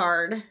business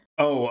card.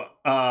 Oh,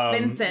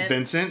 Vincent.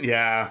 Vincent,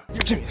 yeah.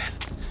 Give me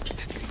that.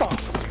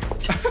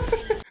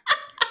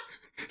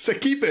 So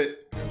keep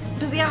it.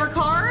 Does he have her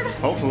card?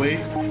 Hopefully.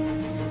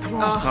 Come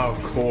on. Oh,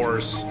 of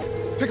course.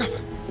 Pick up.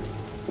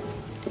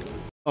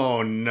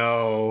 Oh,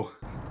 no.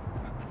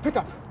 Pick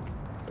up.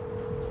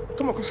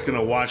 Come on, Just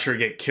gonna watch her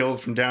get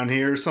killed from down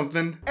here or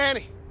something.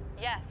 Annie.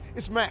 Yes.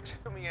 It's Max.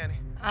 Kill me, Annie.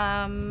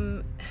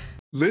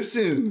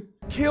 Listen.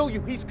 Kill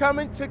you. He's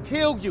coming to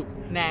kill you.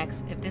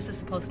 Max, if this is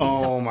supposed to be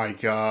Oh my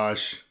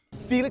gosh.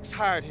 Felix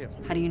hired him.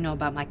 How do you know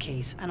about my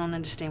case? I don't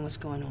understand what's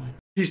going on.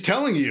 He's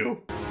telling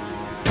you.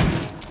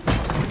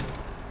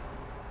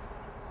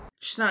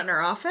 She's not in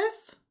her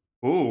office?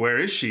 Ooh, where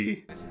is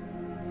she?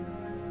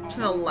 She's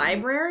in the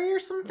library or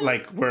something?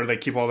 Like where they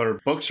keep all their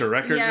books or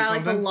records or Yeah,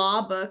 something? like the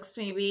law books,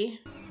 maybe.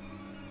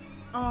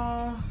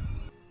 Oh.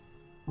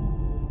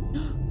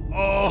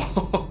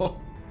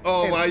 Oh.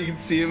 Oh, wow, you can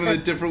see him in the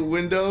different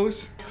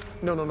windows.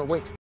 No,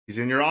 wait. He's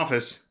in your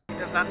office. He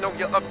does not know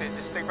you're up there.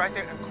 Just stay right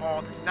there and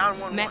call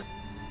 911.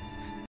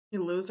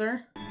 You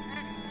loser.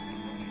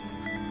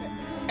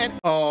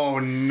 Oh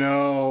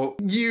no.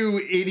 You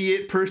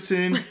idiot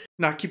person.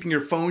 Not keeping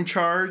your phone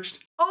charged.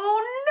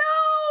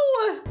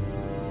 Oh no!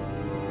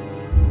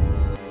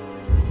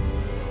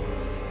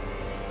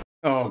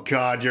 Oh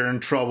god, you're in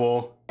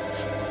trouble.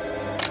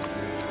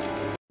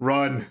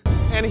 Run.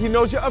 Annie, he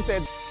knows you're up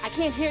there. I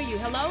can't hear you.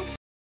 Hello?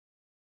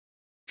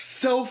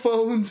 Cell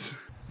phones.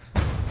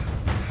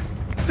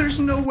 There's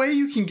no way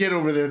you can get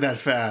over there that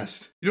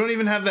fast. You don't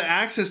even have the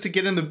access to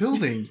get in the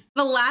building.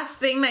 The last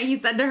thing that he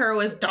said to her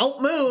was,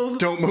 "Don't move."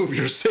 Don't move,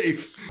 you're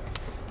safe.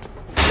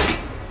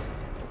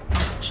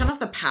 Shut off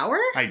the power?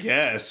 I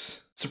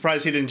guess.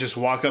 Surprised he didn't just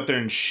walk up there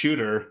and shoot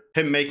her.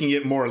 Him making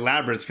it more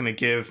elaborate's gonna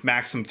give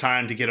Max some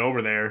time to get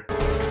over there.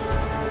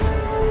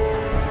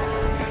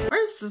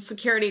 Where's the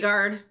security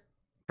guard?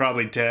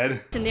 Probably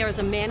dead. And there is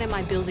a man in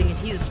my building and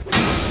he's...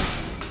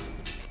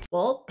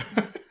 Well,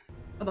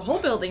 the whole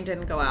building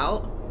didn't go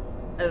out.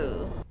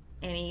 Oh,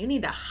 Annie, you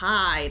need to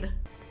hide.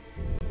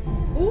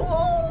 Ooh.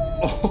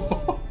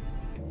 Oh.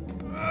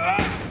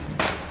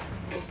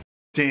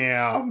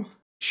 Damn.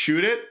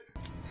 Shoot it?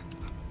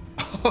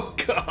 Oh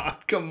god,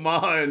 come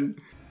on.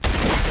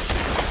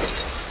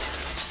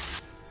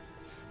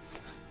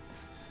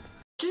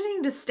 Just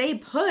need to stay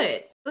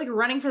put. Like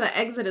running for the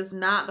exit is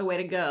not the way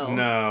to go.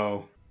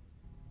 No.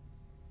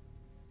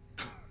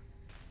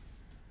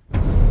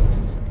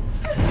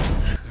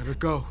 Let her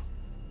go.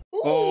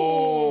 Ooh.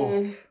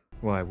 Oh.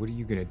 Why? What are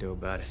you gonna do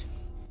about it?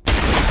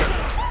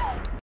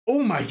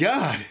 Oh my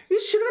god. You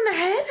shoot him in the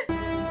head?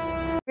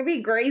 Maybe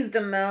he grazed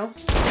him though.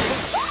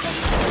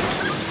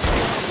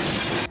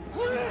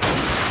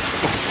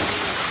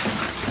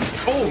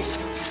 Oh.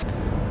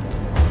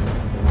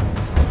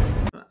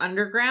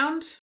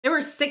 Underground? There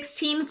were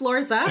 16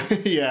 floors up?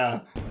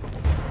 Yeah.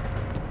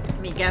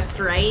 And he guessed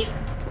right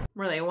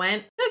where they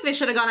went. I feel like they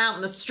should have gone out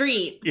in the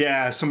street.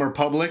 Yeah, somewhere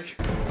public.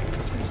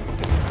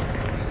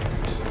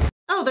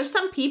 Oh, there's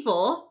some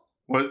people.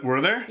 What,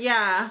 were there?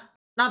 Yeah.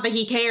 Not that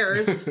he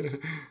cares.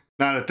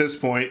 Not at this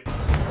point.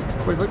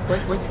 Wait.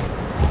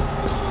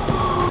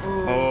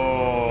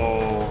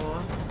 Oh.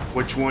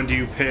 Which one do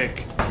you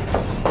pick?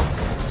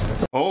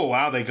 Oh,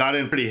 wow, they got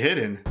in pretty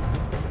hidden.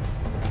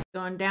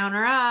 Going down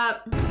or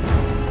up.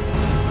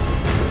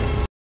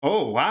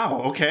 Oh,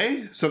 wow,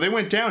 okay. So they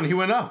went down, he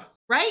went up.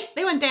 Right?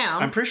 They went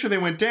down. I'm pretty sure they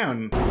went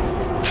down.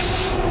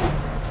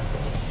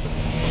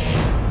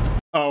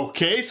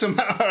 Okay,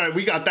 somehow, all right,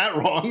 we got that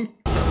wrong.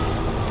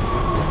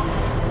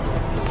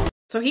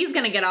 So he's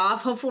gonna get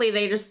off. Hopefully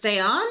they just stay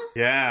on.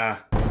 Yeah.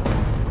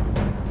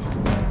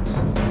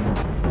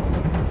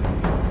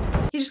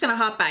 He's just gonna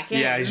hop back in.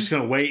 Yeah, he's just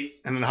gonna wait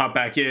and then hop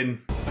back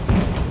in.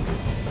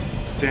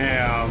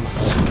 Damn.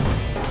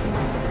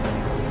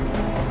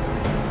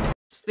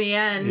 It's the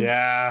end.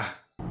 Yeah.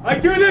 I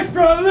do this for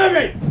a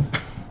living!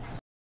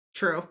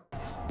 True.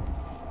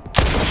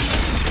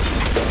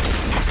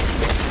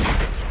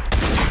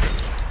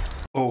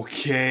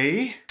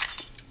 Okay.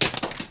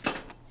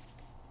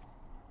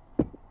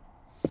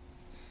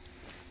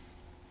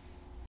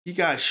 He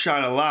got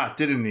shot a lot,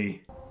 didn't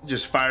he?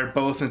 Just fired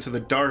both into the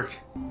dark.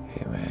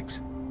 Hey,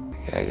 Max.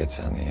 A guy gets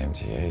on the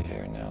MTA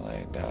here in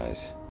LA,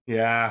 dies.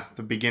 Yeah,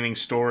 the beginning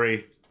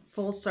story.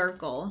 Full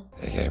circle.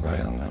 Take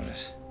anybody on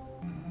notice.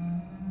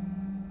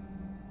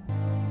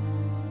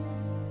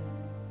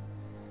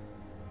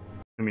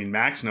 I mean,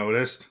 Max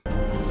noticed.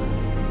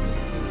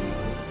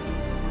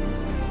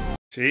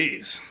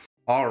 Jeez.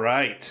 All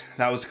right.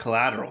 That was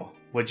Collateral.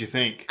 What'd you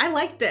think? I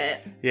liked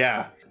it.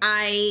 Yeah.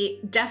 I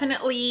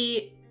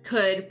definitely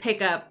could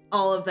pick up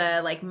all of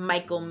the like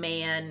Michael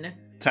Mann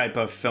type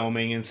of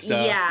filming and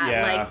stuff.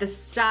 Yeah, like the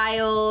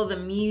style, the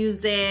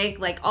music,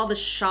 like all the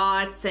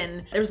shots,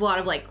 and there's a lot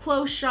of like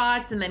close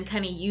shots and then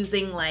kind of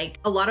using like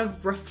a lot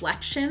of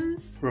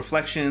reflections.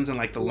 Reflections and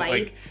like the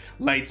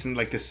lights and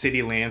like the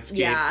city landscape.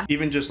 Yeah.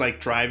 Even just like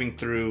driving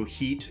through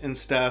heat and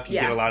stuff, you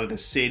get a lot of the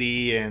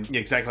city and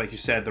exactly like you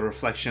said, the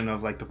reflection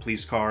of like the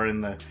police car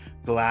and the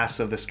glass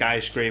of the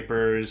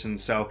skyscrapers,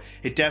 and so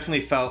it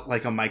definitely felt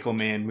like a Michael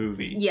Mann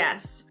movie.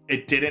 Yes.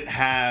 It didn't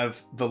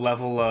have the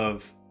level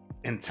of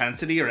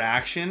intensity or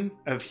action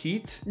of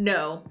Heat.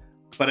 No.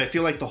 But I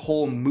feel like the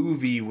whole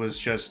movie was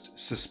just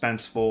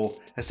suspenseful,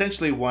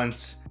 essentially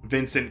once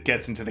Vincent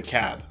gets into the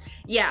cab.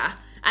 Yeah.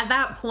 At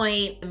that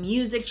point, the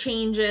music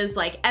changes,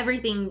 like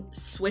everything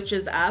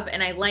switches up.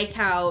 And I like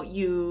how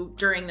you,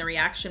 during the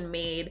reaction,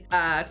 made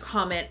a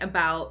comment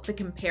about the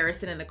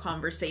comparison in the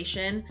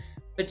conversation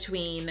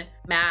between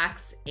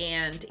Max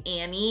and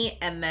Annie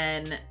and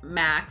then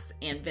Max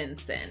and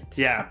Vincent.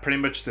 Yeah, pretty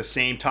much the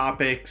same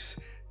topics.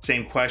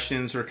 Same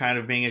questions were kind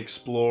of being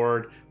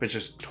explored, but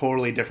just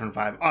totally different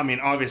vibe. I mean,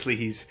 obviously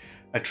he's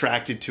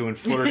attracted to and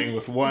flirting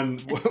with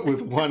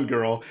one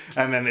girl,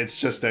 and then it's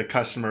just a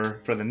customer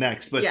for the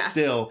next. But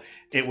still,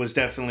 it was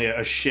definitely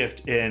a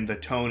shift in the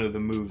tone of the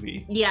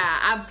movie. Yeah,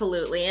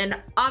 absolutely. And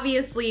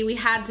obviously we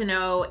had to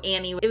know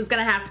Annie, it was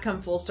gonna have to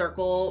come full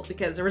circle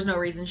because there was no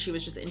reason she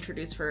was just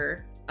introduced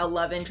for a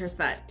love interest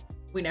that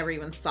we never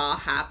even saw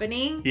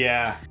happening.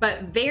 Yeah.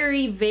 But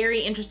very,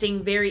 very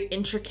interesting, very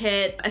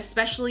intricate,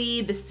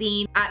 especially the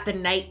scene at the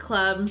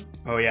nightclub.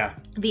 Oh, yeah.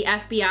 The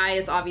FBI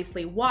is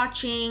obviously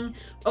watching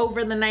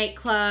over the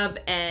nightclub,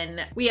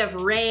 and we have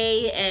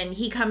Ray, and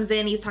he comes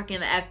in, he's talking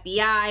to the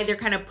FBI. They're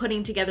kind of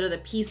putting together the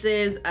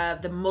pieces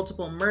of the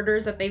multiple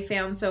murders that they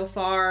found so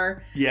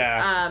far.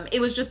 Yeah.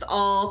 It was just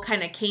all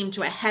kind of came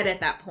to a head at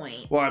that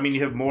point. Well, I mean,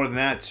 you have more than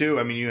that, too.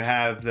 I mean, you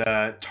have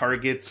the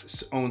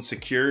Target's own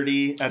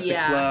security at the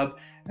club,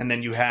 and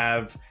then you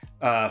have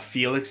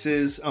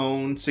Felix's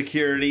own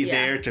security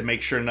there to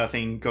make sure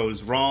nothing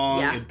goes wrong.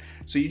 Yeah.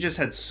 So you just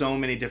had so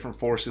many different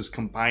forces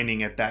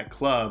combining at that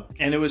club,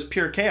 and it was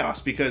pure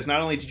chaos because not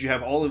only did you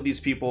have all of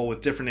these people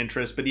with different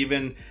interests, but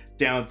even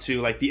down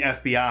to like the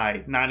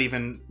FBI not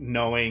even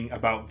knowing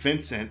about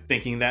Vincent,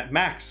 thinking that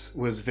Max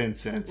was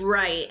Vincent.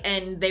 Right,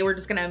 and they were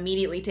just gonna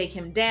immediately take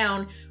him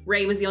down.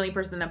 Ray was the only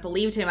person that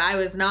believed him. I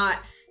was not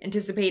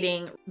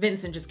anticipating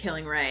Vincent just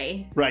killing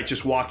Ray. Right,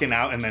 just walking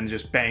out and then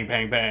just bang,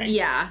 bang, bang.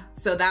 Yeah,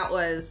 so that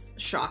was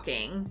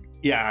shocking.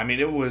 Yeah, I mean,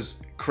 it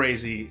was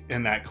crazy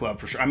in that club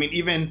for sure. I mean,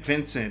 even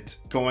Vincent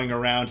going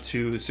around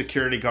to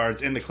security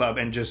guards in the club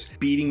and just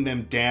beating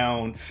them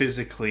down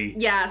physically.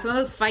 Yeah, some of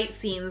those fight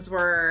scenes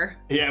were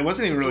Yeah, it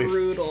wasn't even really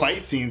brutal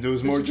fight scenes. It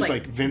was more just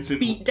like Vincent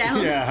beat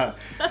down.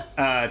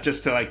 Yeah,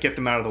 just to like get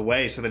them out of the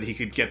way so that he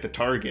could get the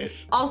target.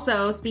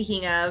 Also,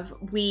 speaking of,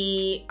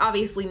 we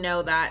obviously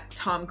know that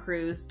Tom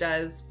Cruise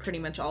does pretty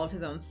much all of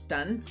his own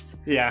stunts.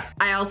 Yeah.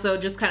 I also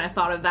just kind of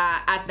thought of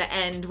that at the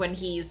end when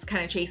he's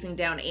kind of chasing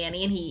down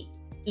Annie and he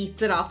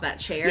eats it off that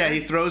chair. Yeah, he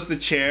throws the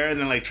chair and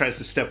then like tries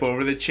to step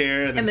over the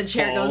chair and then the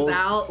chair falls. goes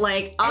out.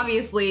 Like,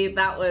 obviously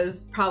that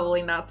was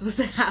probably not supposed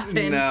to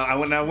happen. No, I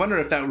wonder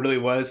if that really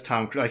was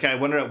Tom Cruise. Like, I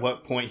wonder at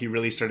what point he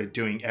really started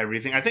doing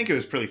everything. I think it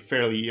was pretty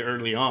fairly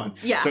early on.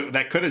 Yeah. So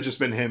that could have just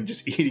been him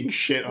just eating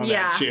shit on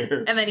that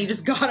chair. And then he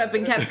just got up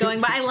and kept going.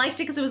 But I liked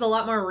it because it was a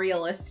lot more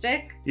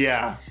realistic.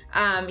 Yeah.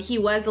 He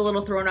was a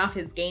little thrown off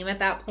his game at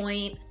that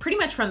point. Pretty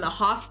much from the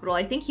hospital,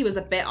 I think he was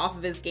a bit off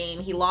of his game.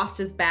 He lost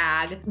his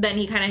bag. Then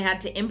he kind of had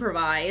to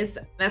improvise.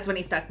 That's when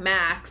he stuck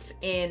Max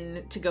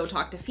in to go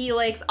talk to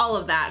Felix, all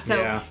of that.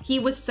 So he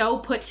was so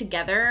put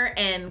together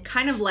and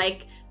kind of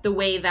like the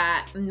way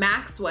that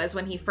Max was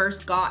when he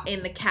first got in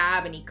the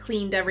cab and he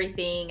cleaned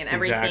everything and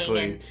everything.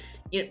 Exactly. And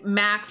you know,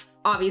 Max,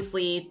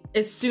 obviously,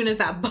 as soon as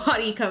that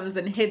body comes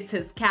and hits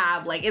his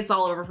cab, like, it's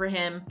all over for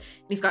him.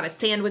 He's got a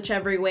sandwich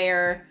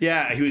everywhere.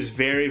 Yeah, he was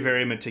very,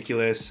 very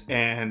meticulous,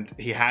 and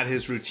he had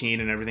his routine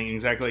and everything,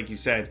 exactly like you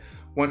said.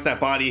 Once that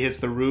body hits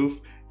the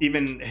roof,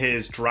 even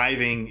his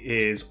driving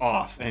is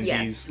off, and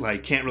he's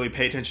like, can't really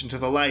pay attention to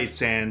the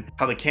lights, and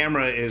how the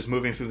camera is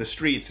moving through the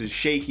streets is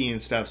shaky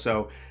and stuff.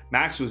 So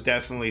Max was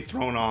definitely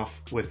thrown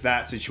off with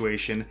that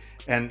situation.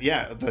 And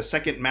yeah, the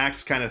second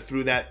Max kind of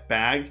threw that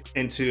bag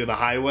into the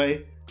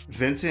highway,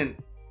 Vincent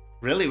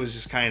really was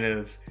just kind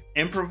of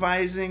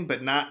improvising,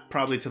 but not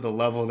probably to the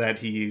level that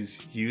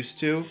he's used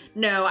to.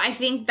 No, I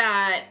think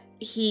that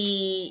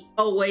he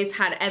always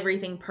had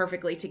everything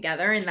perfectly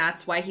together, and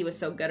that's why he was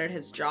so good at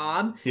his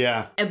job.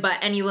 Yeah. But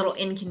any little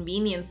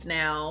inconvenience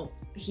now,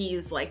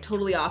 he's like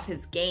totally off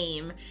his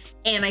game.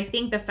 And I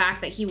think the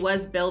fact that he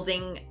was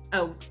building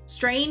a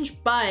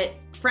strange but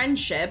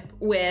friendship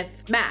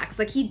with Max,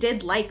 like he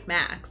did like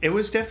Max. It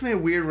was definitely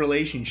a weird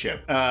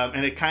relationship.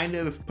 And it kind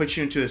of puts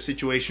you into a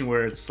situation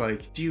where it's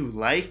like, do you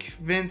like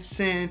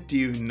Vincent? Do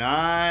you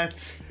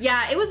not?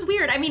 Yeah, it was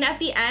weird. I mean, at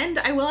the end,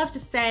 I will have to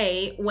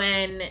say,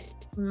 when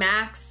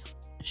Max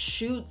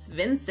shoots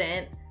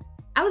Vincent,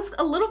 I was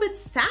a little bit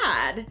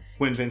sad.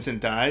 When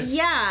Vincent dies?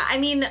 Yeah, I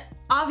mean,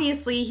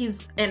 obviously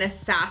he's an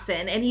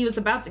assassin and he was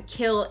about to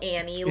kill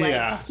Annie.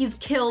 Like, he's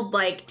killed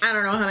like, I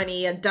don't know how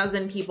many, a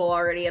dozen people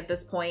already at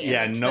this point.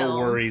 Yeah, in this no film.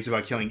 worries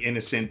about killing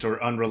innocent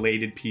or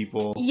unrelated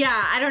people.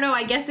 Yeah, I don't know.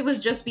 I guess it was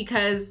just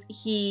because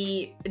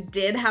he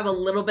did have a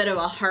little bit of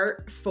a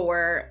heart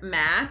for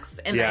Max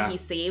and that he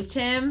saved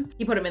him.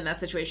 He put him in that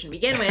situation to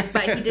begin with,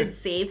 but he did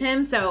save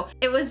him. So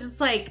it was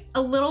just like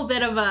a little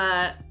bit of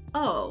a,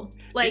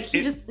 like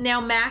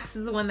now Max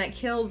is the one that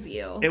kills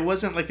you. It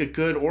wasn't like a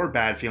good or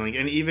bad feeling.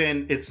 And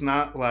even it's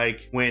not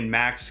like when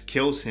Max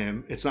kills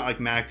him, it's not like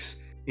Max,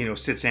 you know,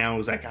 sits down and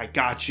was like, I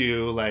got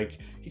you. Like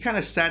he kind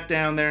of sat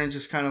down there and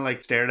just kind of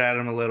like stared at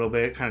him a little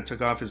bit, kind of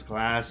took off his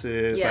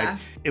glasses. Yeah. Like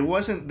it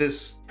wasn't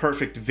this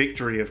perfect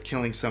victory of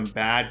killing some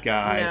bad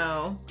guy.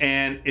 No.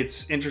 And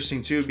it's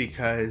interesting too,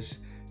 because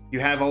you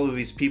have all of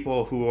these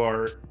people who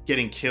are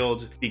getting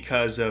killed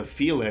because of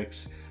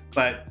Felix,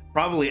 but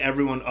probably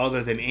everyone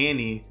other than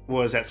Annie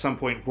was at some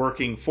point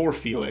working for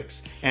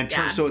Felix. And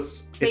so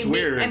it's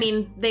weird. I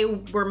mean, they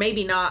were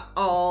maybe not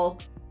all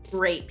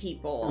great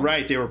people.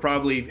 Right, they were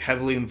probably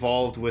heavily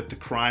involved with the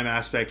crime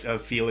aspect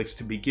of Felix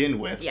to begin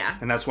with. Yeah.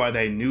 And that's why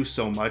they knew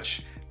so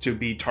much to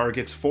be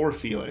targets for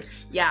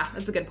Felix. Yeah,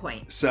 that's a good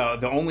point. So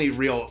the only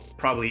real,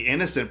 probably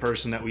innocent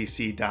person that we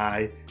see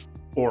die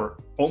or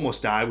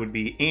almost die would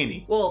be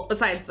Annie. Well,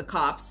 besides the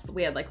cops,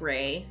 we had like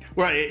Ray.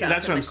 Right,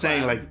 that's what I'm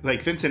saying.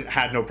 Like Vincent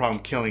had no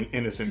problem killing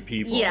innocent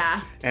people.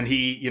 Yeah. And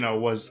he, you know,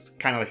 was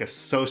kind of like a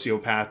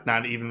sociopath,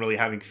 not even really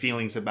having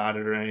feelings about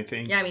it or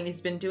anything. Yeah, I mean,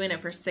 he's been doing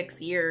it for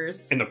 6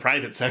 years. In the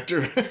private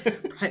sector.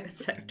 Private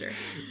sector.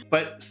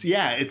 But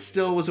yeah, it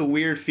still was a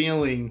weird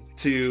feeling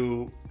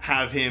to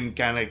have him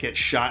kind of get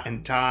shot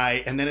and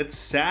die. And then it's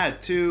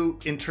sad too,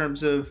 in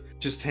terms of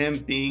just him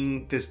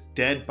being this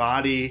dead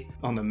body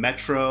on the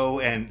metro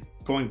and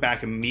going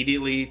back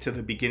immediately to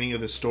the beginning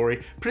of the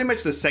story. Pretty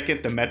much the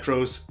second the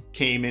metros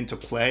came into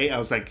play, I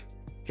was like,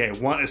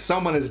 okay,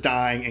 someone is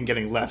dying and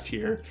getting left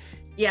here.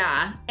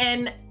 Yeah,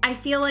 and I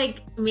feel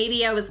like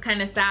maybe I was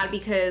kind of sad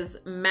because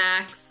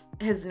Max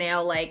has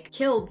now like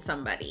killed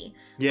somebody.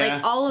 Yeah.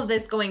 Like all of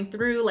this going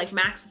through, like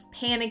Max is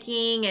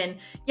panicking, and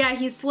yeah,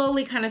 he's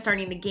slowly kind of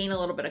starting to gain a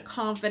little bit of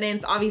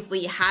confidence.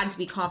 Obviously, he had to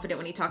be confident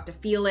when he talked to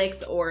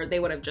Felix, or they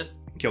would have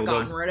just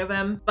gotten rid of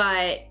him.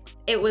 But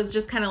it was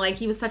just kind of like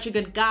he was such a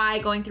good guy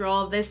going through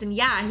all of this, and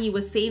yeah, he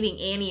was saving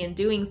Annie in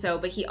doing so,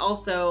 but he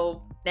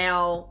also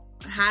now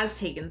has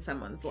taken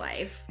someone's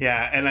life.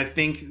 Yeah, and I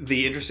think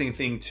the interesting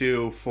thing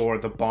too for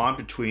the bond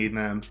between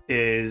them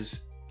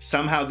is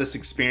somehow this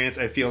experience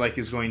I feel like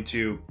is going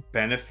to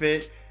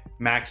benefit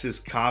Max's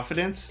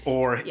confidence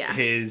or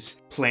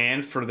his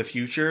plan for the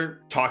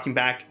future. Talking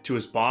back to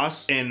his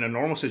boss in a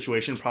normal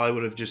situation probably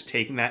would have just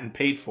taken that and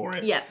paid for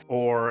it. Yeah.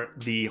 Or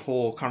the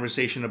whole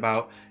conversation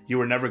about you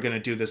were never going to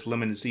do this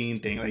limousine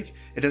thing. Like,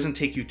 it doesn't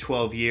take you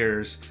 12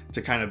 years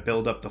to kind of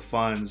build up the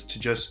funds to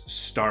just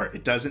start.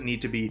 It doesn't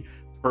need to be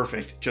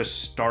perfect,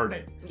 just start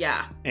it.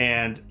 Yeah.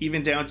 And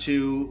even down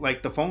to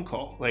like the phone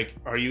call, like,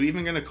 are you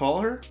even going to call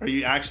her? Are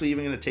you actually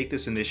even going to take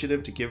this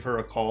initiative to give her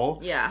a call?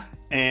 Yeah.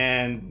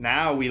 And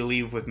now we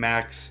leave with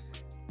Max.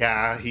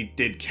 Yeah, he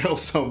did kill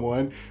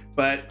someone,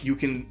 but you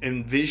can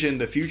envision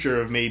the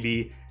future of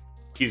maybe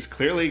he's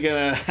clearly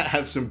gonna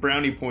have some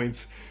brownie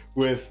points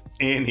with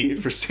Annie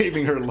for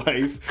saving her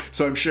life.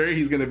 So I'm sure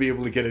he's gonna be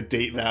able to get a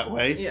date that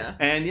way. Yeah.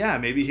 And yeah,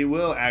 maybe he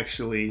will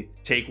actually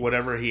take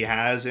whatever he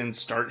has and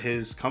start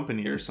his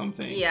company or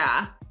something.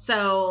 Yeah.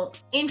 So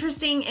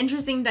interesting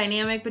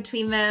dynamic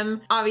between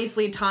them.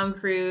 Obviously, Tom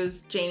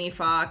Cruise, Jamie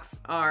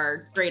Foxx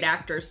are great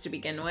actors to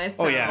begin with.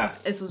 So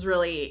this was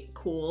really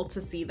cool to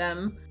see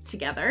them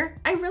together.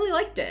 I really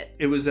liked it.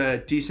 It was a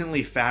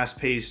decently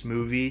fast-paced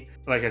movie.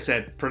 Like I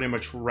said, pretty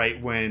much right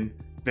when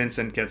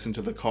Vincent gets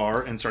into the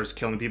car and starts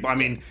killing people. I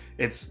mean,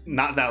 it's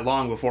not that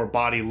long before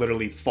Body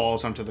literally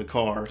falls onto the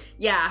car.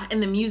 Yeah,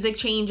 and the music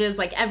changes,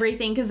 like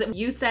everything, because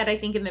you said, I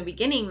think in the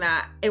beginning,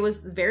 that it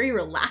was very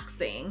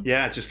relaxing.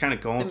 Yeah, just kind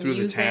of going through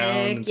the town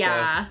and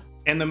stuff.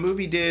 And the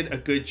movie did a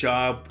good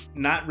job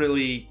not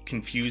really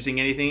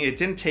confusing anything. It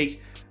didn't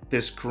take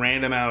this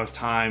grand amount of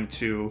time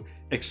to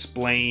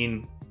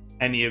explain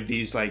any of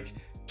these like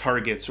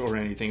targets or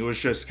anything. It was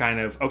just kind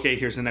of, okay,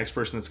 here's the next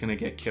person that's going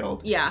to get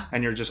killed. Yeah.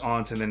 And you're just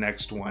on to the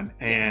next one.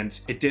 And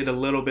it did a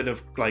little bit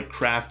of like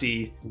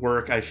crafty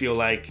work. I feel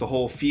like the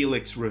whole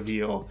Felix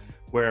reveal,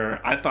 where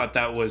I thought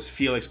that was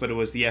Felix, but it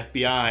was the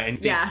FBI.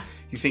 And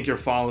you think you're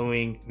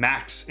following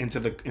Max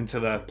into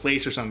the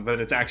place or something, but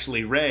it's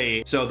actually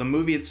Ray. So the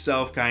movie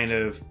itself kind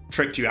of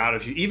tricked you out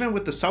of you. Even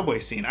with the subway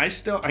scene, I'm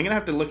gonna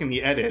have to look in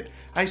the edit.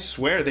 I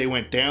swear they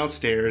went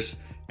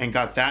downstairs and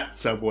got that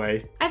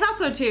subway. I thought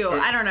so too.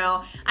 I don't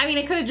know. I mean,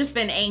 it could have just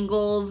been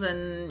angles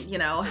and, you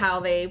know, how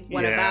they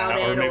went about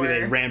it. Or maybe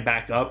they ran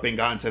back up and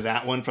got into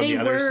that one from the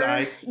other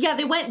side. Yeah,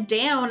 they went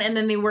down and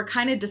then they were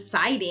kind of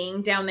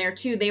deciding down there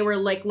too. They were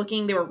like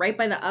looking, they were right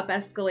by the up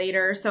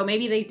escalator. So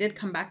maybe they did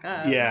come back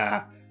up.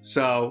 Yeah.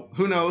 So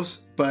who knows?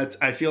 But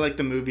I feel like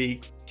the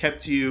movie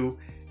kept you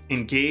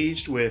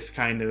engaged with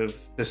kind of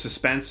the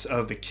suspense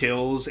of the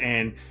kills,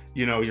 and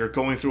you know, you're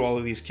going through all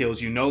of these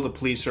kills. You know, the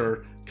police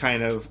are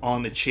kind of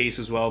on the chase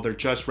as well. They're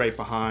just right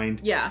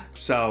behind. Yeah.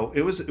 So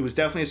it was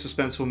definitely a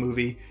suspenseful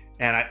movie,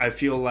 and I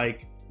feel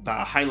like the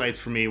highlights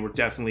for me were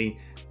definitely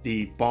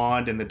the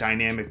bond and the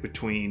dynamic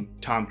between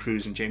Tom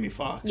Cruise and Jamie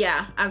Foxx.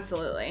 Yeah,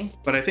 absolutely.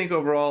 But I think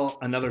overall,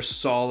 another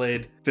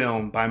solid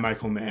film by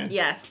Michael Mann.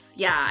 Yes.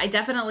 Yeah, I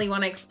definitely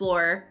want to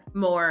explore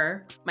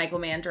more Michael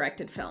Mann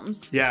directed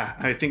films. Yeah,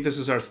 I think this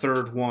is our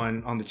third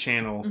one on the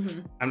channel.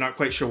 I'm not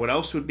quite sure what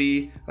else would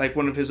be like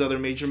one of his other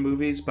major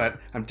movies, but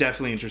I'm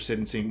definitely interested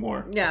in seeing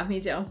more. Yeah,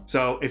 me too.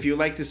 So if you'd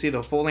like to see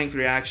the full-length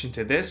reaction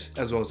to this,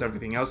 as well as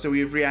everything else that we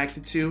have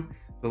reacted to,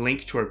 the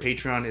link to our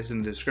Patreon is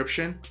in the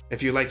description.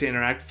 If you'd like to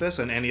interact with us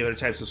on any other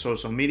types of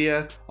social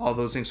media, all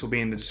those links will be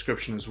in the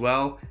description as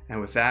well. And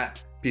with that,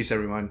 peace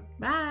everyone.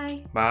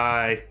 Bye.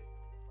 Bye.